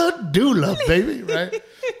 Hula doola, baby, right?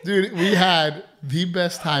 Dude, we had the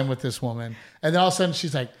best time with this woman. And then all of a sudden,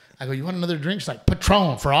 she's like, I go, you want another drink? She's like,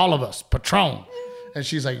 Patron for all of us, Patron. And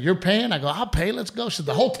she's like, you're paying? I go, I'll pay, let's go. She's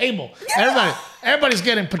the whole table. Everybody's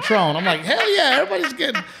getting Patron. I'm like, hell yeah,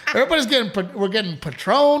 we're getting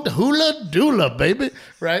Patron, hula doola, baby,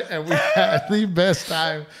 right? And we had the best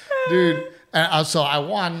time, dude. And so I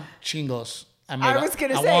won chingos. I was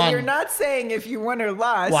going to say, you're not saying if you won or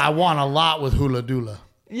lost. Well, I won a lot with hula doola.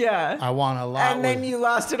 Yeah. I won a lot. And then you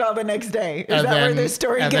lost it all the next day. Is that where the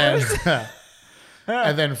story goes?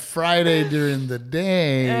 And then Friday during the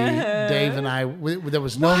day, Dave and I, there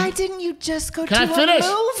was no. Why didn't you just go to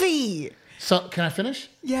a movie? So can I finish?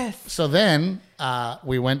 Yes. So then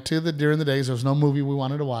we went to during the days. There was no movie we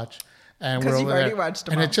wanted to watch, and we're over there. Already watched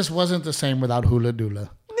them. And it just wasn't the same without hula doola.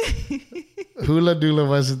 Hula doola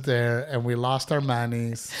wasn't there, and we lost our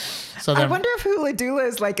manies. So then, I wonder if hula doola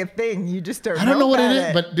is like a thing. You just don't. I don't know what it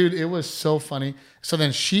is, but dude, it was so funny. So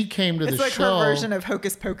then she came to the show. It's like her version of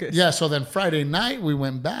Hocus Pocus. Yeah. So then Friday night we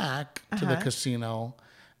went back to the casino,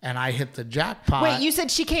 and I hit the jackpot. Wait, you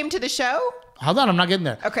said she came to the show? Hold on, I'm not getting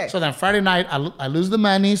there. Okay. So then Friday night I lose the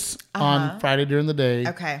manies on Friday during the day.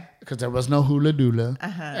 Okay. Because there was no hula doola.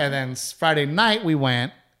 And then Friday night we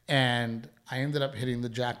went, and I ended up hitting the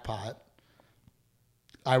jackpot.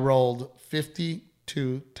 I rolled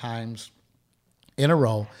 52 times in a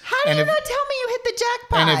row. How do you not tell me you hit the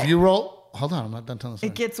jackpot? And if you roll, hold on, I'm not done telling the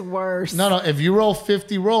story. It gets worse. No, if you roll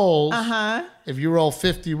 50 rolls,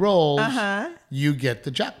 you get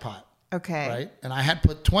the jackpot. Okay. Right? And I had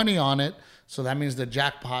put 20 on it, so that means the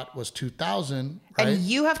jackpot was 2,000, right? And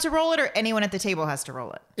you have to roll it, or anyone at the table has to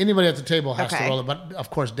roll it? Anybody at the table has to roll it, but of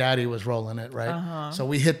course Daddy was rolling it, right? So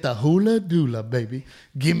we hit the hula doola, baby.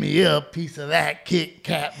 Give me a piece of that Kit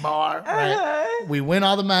Kat bar, right? We win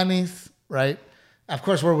all the monies, right? Of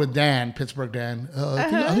course, we're with Dan, Pittsburgh Dan.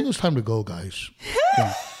 I think it's time to go, guys.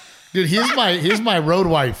 Yeah. Dude, he's my road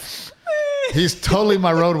wife. He's totally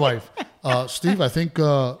my road wife. Steve, I think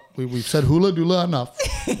we've said hula doola enough.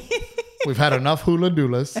 We've had enough hula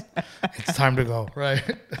doolas. It's time to go, right?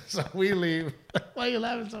 So we leave. Why are you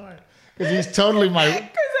laughing so hard? Because he's totally my... Because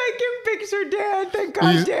I can picture Dan. Thank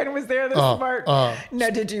God Dan was there, the smart. Now,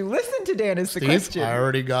 did you listen to Dan is the question. I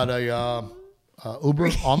already got a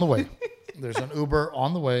Uber on the way. There's an Uber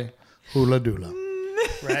on the way. Hula doola.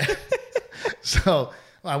 Right? So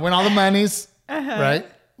I win all the monies, right?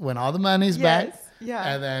 Win all the monies back.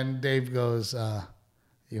 Yeah. And then Dave goes,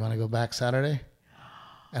 you want to go back Saturday?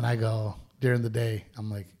 And I go, during the day, I'm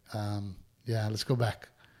like, yeah, let's go back.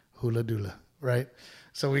 Hula doola, right?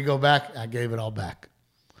 So we go back. I gave it all back.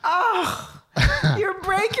 Oh, you're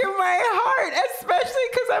breaking my heart, especially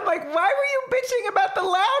because I'm like, why were you bitching about the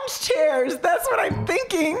lounge chairs? That's what I'm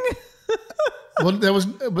thinking.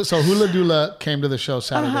 Well, so Hula Dula came to the show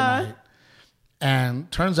Saturday night,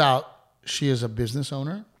 and turns out she is a business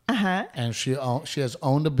owner, and she has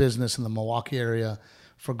owned a business in the Milwaukee area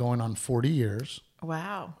for going on 40 years.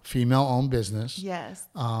 Wow. Female-owned business. Yes.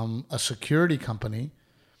 A security company.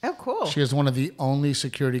 Oh, cool. She is one of the only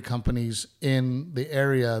security companies in the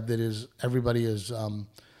area that is everybody is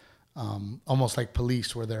almost like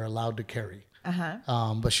police, where they're allowed to carry.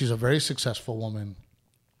 But she's a very successful woman.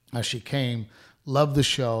 As she came, loved the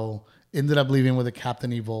show, ended up leaving with a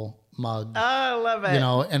Captain Evil mug. Oh, I love it. You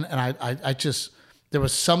know, and I just, there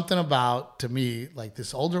was something about, to me, like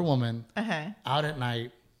this older woman out at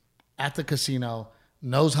night at the casino,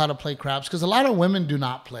 knows how to play craps, because a lot of women do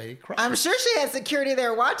not play craps. I'm sure she has security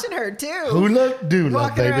there watching her too. Hula Dula,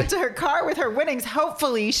 walking baby. around to her car with her winnings.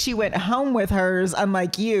 Hopefully she went home with hers,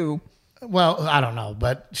 unlike you. Well, I don't know,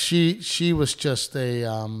 but she was just a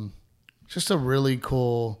really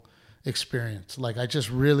cool experience. Like, I just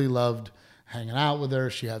really loved hanging out with her.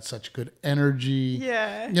 She had such good energy.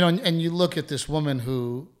 Yeah. You know, and you look at this woman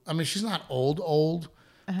who, I mean, she's not old,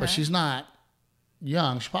 but she's not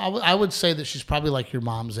young. I would say that she's probably like your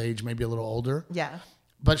mom's age, maybe a little older. Yeah.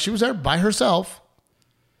 But she was there by herself,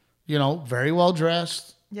 you know, very well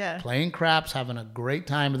dressed, Yeah. playing craps, having a great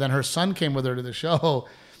time. And then her son came with her to the show,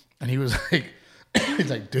 and he was like,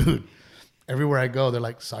 he's like, dude, everywhere I go, they're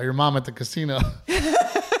like, saw your mom at the casino.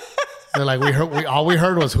 They're like, all we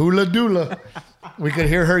heard was Hula Dula. We could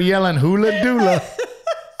hear her yelling Hula Dula.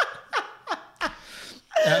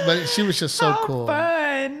 But she was just so cool.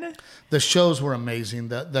 Fun. The shows were amazing.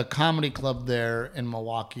 The comedy club there in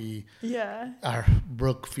Milwaukee, Yeah. or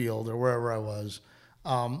Brookfield, or wherever I was,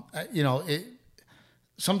 you know,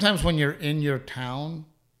 sometimes when you're in your town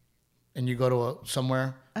and you go to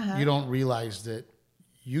somewhere, you don't realize that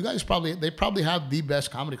you guys they probably have the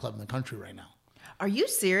best comedy club in the country right now. Are you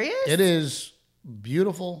serious? It is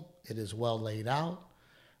beautiful. It is well laid out.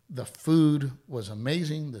 The food was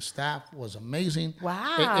amazing. The staff was amazing.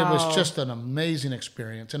 Wow. It was just an amazing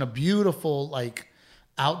experience, and a beautiful, like,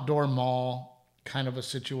 outdoor mall kind of a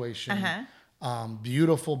situation.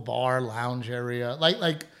 Beautiful bar lounge area,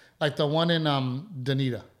 like the one in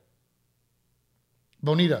Bonita.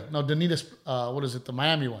 No, Donita's. What is it? The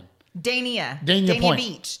Miami one. Dania Point.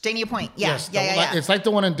 Beach. Dania Point. Yeah. Yes, Yeah. it's like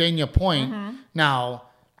the one in Dania Point. Now,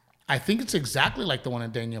 I think it's exactly like the one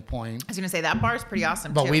in Dania Point, I was going to say that bar is pretty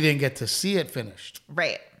awesome but too. we didn't get to see it finished.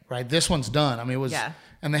 Right. Right, this one's done. I mean, it was, Yeah.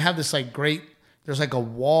 and they have this like great. There's like a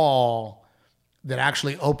wall that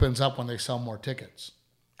actually opens up when they sell more tickets,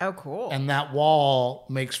 Oh, cool. and that wall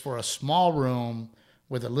makes for a small room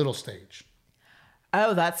with a little stage.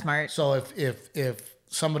 Oh, that's smart. So if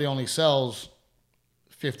somebody only sells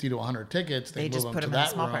 50 to 100 tickets, they move just them put to them in a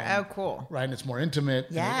that small room. part. Oh, cool. Right, and it's more intimate.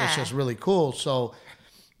 And Yeah. it's just really cool. So,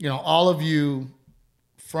 you know, all of you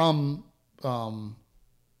from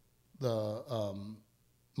the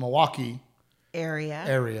Milwaukee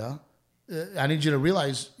Area. I need you to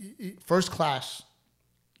realize, first class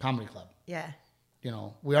comedy club. Yeah. You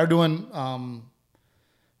know, we are doing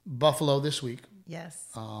Buffalo this week. Yes.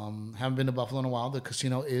 Haven't been to Buffalo in a while. The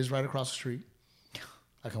casino is right across the street.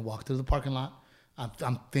 I can walk through the parking lot.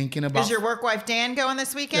 I'm thinking about. Is your work wife Dan going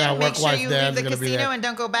this weekend? Yeah, Make sure work-wife you Dan's leave the gonna be there. casino and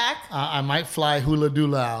don't go back. I might fly Hula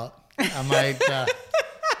Dula out. I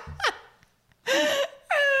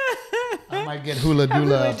might get Hula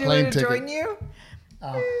Dula plane to ticket. join you.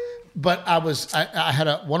 But I had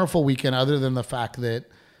a wonderful weekend, other than the fact that.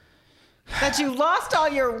 That you lost all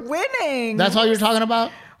your winnings. That's all you're talking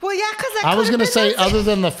about? Well, yeah, because I was going to say, other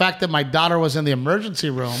than the fact that my daughter was in the emergency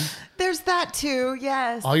room, there's that too.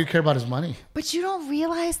 Yes. all you care about is money. But you don't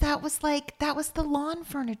realize that was the lawn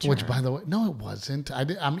furniture. Which, by the way, no, it wasn't.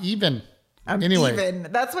 I'm even. I'm anyway, even.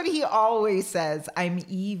 That's what he always says. I'm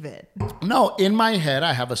even. no, in my head,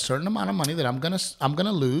 I have a certain amount of money that I'm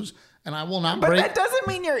gonna lose, and I will not But break. that doesn't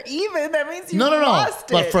mean you're even. That means you No. lost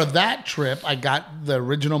it. But for that trip, I got the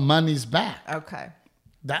original monies back. Okay.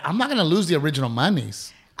 I'm not gonna lose the original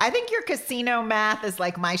monies. I think your casino math is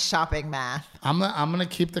like my shopping math. I'm gonna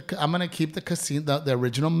keep the casino the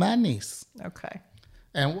original monies. Okay.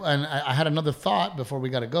 And I had another thought before we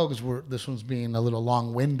got to go, because this one's being a little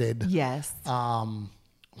long winded. Yes.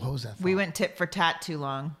 What was that? We went tit for tat too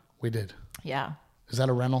long. We did. Yeah. Is that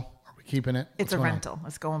a rental? Are we keeping it? It's What's a going on? rental.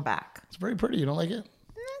 It's going back. It's very pretty. You don't like it?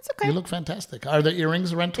 It's okay. You look fantastic. Are the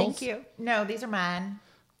earrings rentals? Thank you. No, these are mine.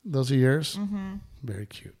 Those are yours? Mm-hmm. Very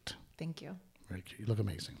cute. Thank you. Very cute. You look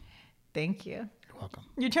amazing. Thank you. You're welcome.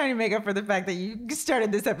 You're trying to make up for the fact that you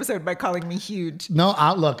started this episode by calling me huge. No,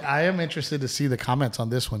 look, I am interested to see the comments on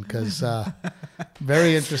this one because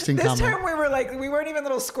very interesting This comment. time we weren't even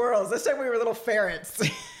little squirrels. This time we were little ferrets.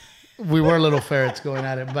 We were little ferrets going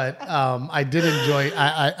at it, but I did enjoy.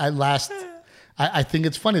 I think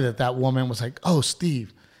it's funny that woman was like, "Oh,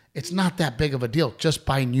 Steve, it's not that big of a deal. Just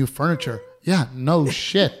buy new furniture." Yeah, no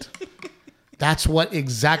shit. That's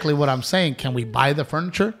exactly what I'm saying. Can we buy the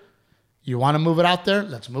furniture? You want to move it out there?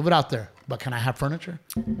 Let's move it out there. But can I have furniture?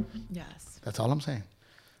 Yes. That's all I'm saying.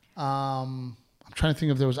 I'm trying to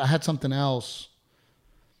think if I had something else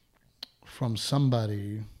from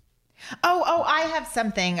somebody. Oh, I have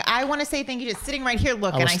something. I want to say thank you. Just sitting right here,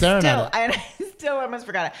 look, I still almost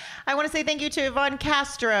forgot it. I want to say thank you to Yvonne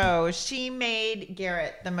Castro. She made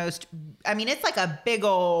Garrett the most, it's like a big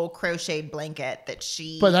old crocheted blanket that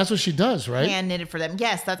she But that's what she does, right? hand knitted for them.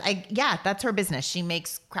 Yes, that's her business. She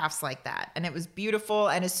makes crafts like that. And it was beautiful.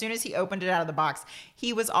 And as soon as he opened it out of the box,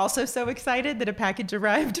 he was also so excited that a package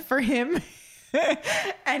arrived for him.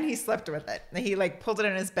 And he slept with it. He pulled it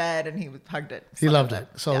in his bed and he hugged it. He loved it.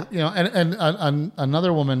 So, yeah. And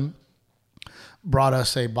another woman brought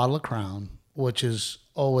us a bottle of Crown, which is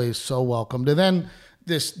always so welcomed. And then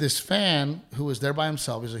this fan who was there by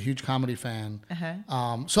himself, he's a huge comedy fan.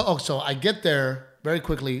 Uh-huh. So I get there very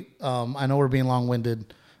quickly. I know we're being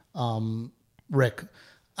long-winded, Rick.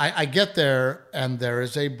 I get there and there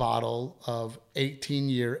is a bottle of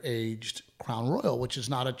 18-year aged Crown Royal, which is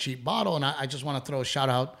not a cheap bottle. And I just want to throw a shout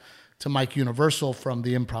out to Mike Universal from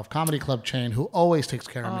the Improv Comedy Club chain, who always takes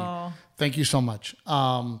care of me. Thank you so much.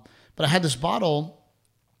 But I had this bottle.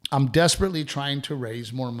 I'm desperately trying to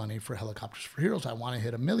raise more money for Helicopters for Heroes. I want to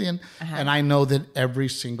hit $1 million. And I know that every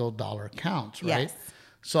single dollar counts, right? Yes.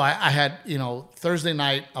 So I had, Thursday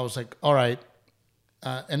night, I was like, all right.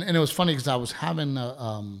 And it was funny because I was having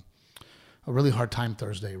a really hard time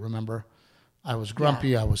Thursday, remember? I was grumpy.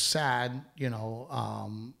 Yeah. I was sad.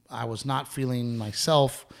 I was not feeling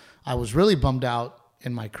myself. I was really bummed out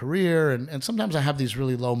in my career. And sometimes I have these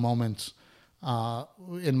really low moments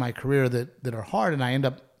in my career that are hard. And I end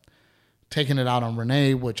up taking it out on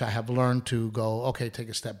Renee, which I have learned to go, okay, take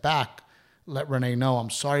a step back. Let Renee know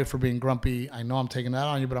I'm sorry for being grumpy. I know I'm taking that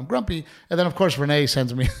on you, but I'm grumpy. And then, of course, Renee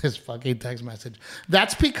sends me this fucking text message.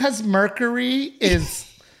 That's because Mercury is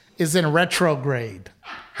in retrograde.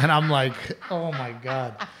 And I'm like, oh my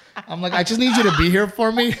God. I'm like, I just need you to be here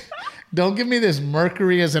for me. Don't give me this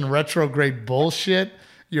Mercury is in retrograde bullshit.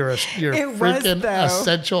 You're freaking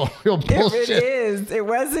essential real bullshit. It is.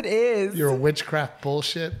 It is. You're a witchcraft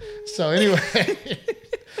bullshit. So anyway,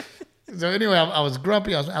 I was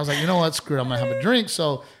grumpy. I was like, you know what? Screw it. I'm going to have a drink.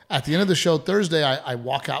 So at the end of the show Thursday, I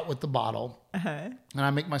walk out with the bottle and I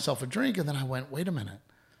make myself a drink. And then I went, wait a minute.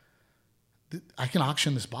 I can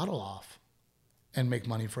auction this bottle off and make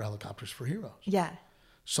money for Helicopters for Heroes. Yeah.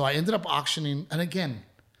 So I ended up auctioning. And again,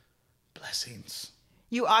 blessings.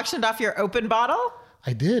 You auctioned off your open bottle?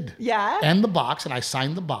 I did. Yeah. And the box. And I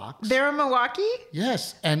signed the box. They're in Milwaukee?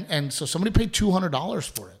 Yes. And so somebody paid $200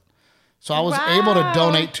 for it. So I was able to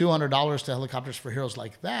donate $200 to Helicopters for Heroes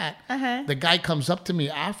like that. The guy comes up to me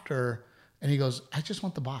after and he goes, I just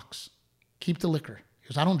want the box. Keep the liquor. He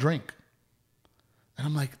goes, I don't drink. And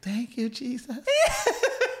I'm like, thank you, Jesus.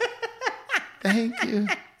 Thank you.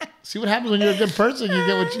 See what happens when you're a good person? You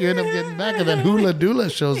get what you end up getting back. And then Hula Dula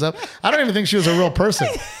shows up. I don't even think she was a real person.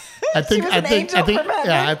 I think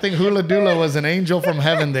Hula Dula was an angel from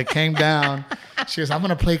heaven that came down. She goes, I'm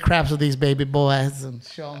going to play craps with these baby boys and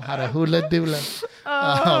show them how to Hula Dula.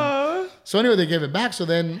 So anyway, they gave it back. So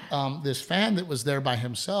then this fan that was there by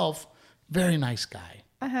himself, very nice guy.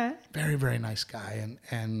 Very, very nice guy.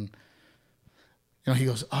 And he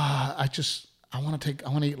goes, I want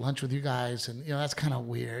to eat lunch with you guys. And, that's kind of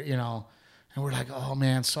weird, And we're like, oh,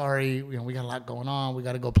 man, sorry. We got a lot going on. We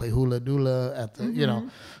got to go play Hula Dula at the,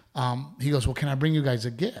 He goes, well, can I bring you guys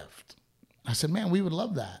a gift? I said, man, we would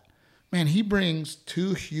love that. Man, he brings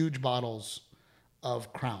 2 huge bottles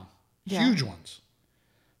of Crown. Yeah. Huge ones.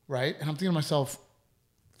 Right? And I'm thinking to myself,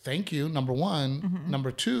 thank you, number one.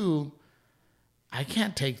 Number 2, I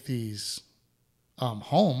can't take these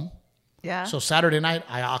home. Yeah. So Saturday night,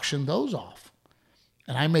 I auctioned those off.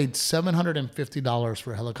 And I made $750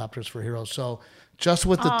 for Helicopters for Heroes. So just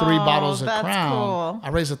with the 3 bottles of Crown, I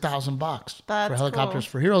raised $1,000 for Helicopters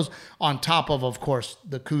for Heroes, on top of course,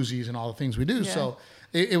 the koozies and all the things we do. Yeah. So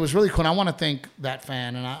it was really cool. And I want to thank that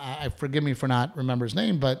fan, and I forgive me for not remember his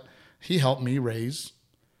name, but he helped me raise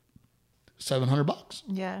 $700.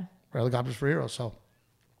 Yeah. For Helicopters for Heroes. So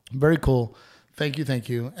very cool. Thank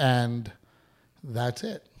you. And that's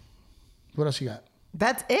it. What else you got?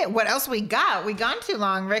 That's it. What else we got? We gone too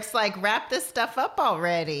long. Rick's like, wrap this stuff up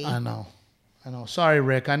already. I know. Sorry,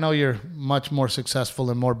 Rick. I know you're much more successful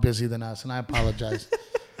and more busy than us, and I apologize.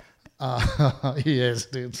 He is,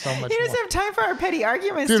 dude. So much. He doesn't have time for our petty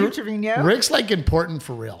arguments, dude, Trevino. Rick's like important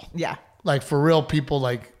for real. Yeah. Like for real, people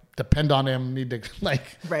like depend on him. Need to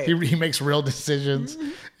like. Right. He makes real decisions.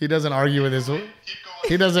 He doesn't argue with his.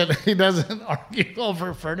 He doesn't argue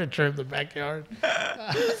over furniture in the backyard.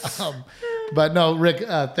 But no, Rick.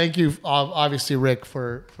 Thank you, obviously, Rick,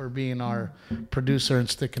 for being our producer and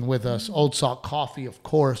sticking with us. Old Salt Coffee, of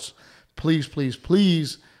course. Please, please,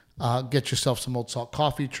 please. Get yourself some Old Salt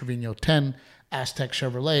Coffee, Trevino 10, Aztec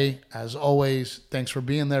Chevrolet. As always, thanks for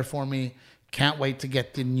being there for me. Can't wait to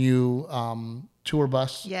get the new tour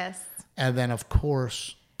bus. Yes. And then, of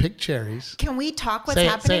course, Pick Cherries. Can we talk what's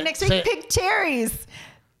happening next week? Pick Cherries.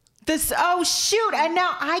 Oh, shoot. And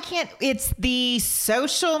now I can't. It's the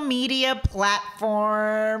social media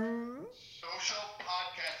platform. Social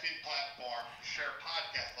podcasting platform. Share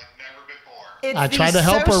podcasts like never before. I tried to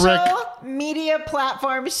help her, Rick. Social media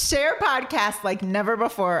platform. Share podcasts like never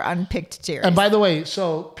before on Picked Cherries. And by the way,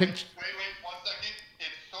 so Wait, 1 second. It's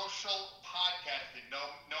social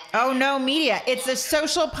podcasting. No media. It's a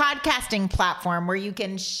social podcasting platform where you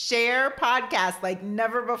can share podcasts like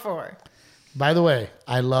never before. By the way,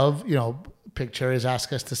 I love, Pick Cherries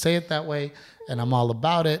ask us to say it that way, and I'm all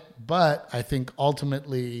about it. But I think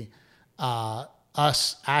ultimately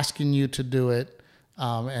us asking you to do it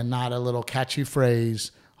and not a little catchy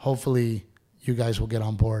phrase, hopefully you guys will get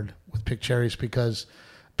on board with Pick Cherries, because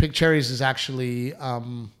Pick Cherries is actually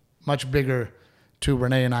much bigger to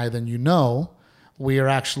Renee and I than you know. We are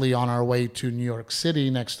actually on our way to New York City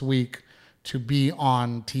next week to be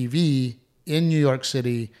on TV in New York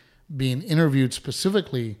City, being interviewed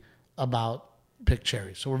specifically about Pick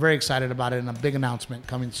Cherries. So we're very excited about it, and a big announcement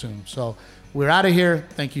coming soon. So we're out of here.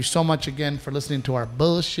 Thank you so much again for listening to our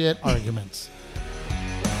bullshit arguments.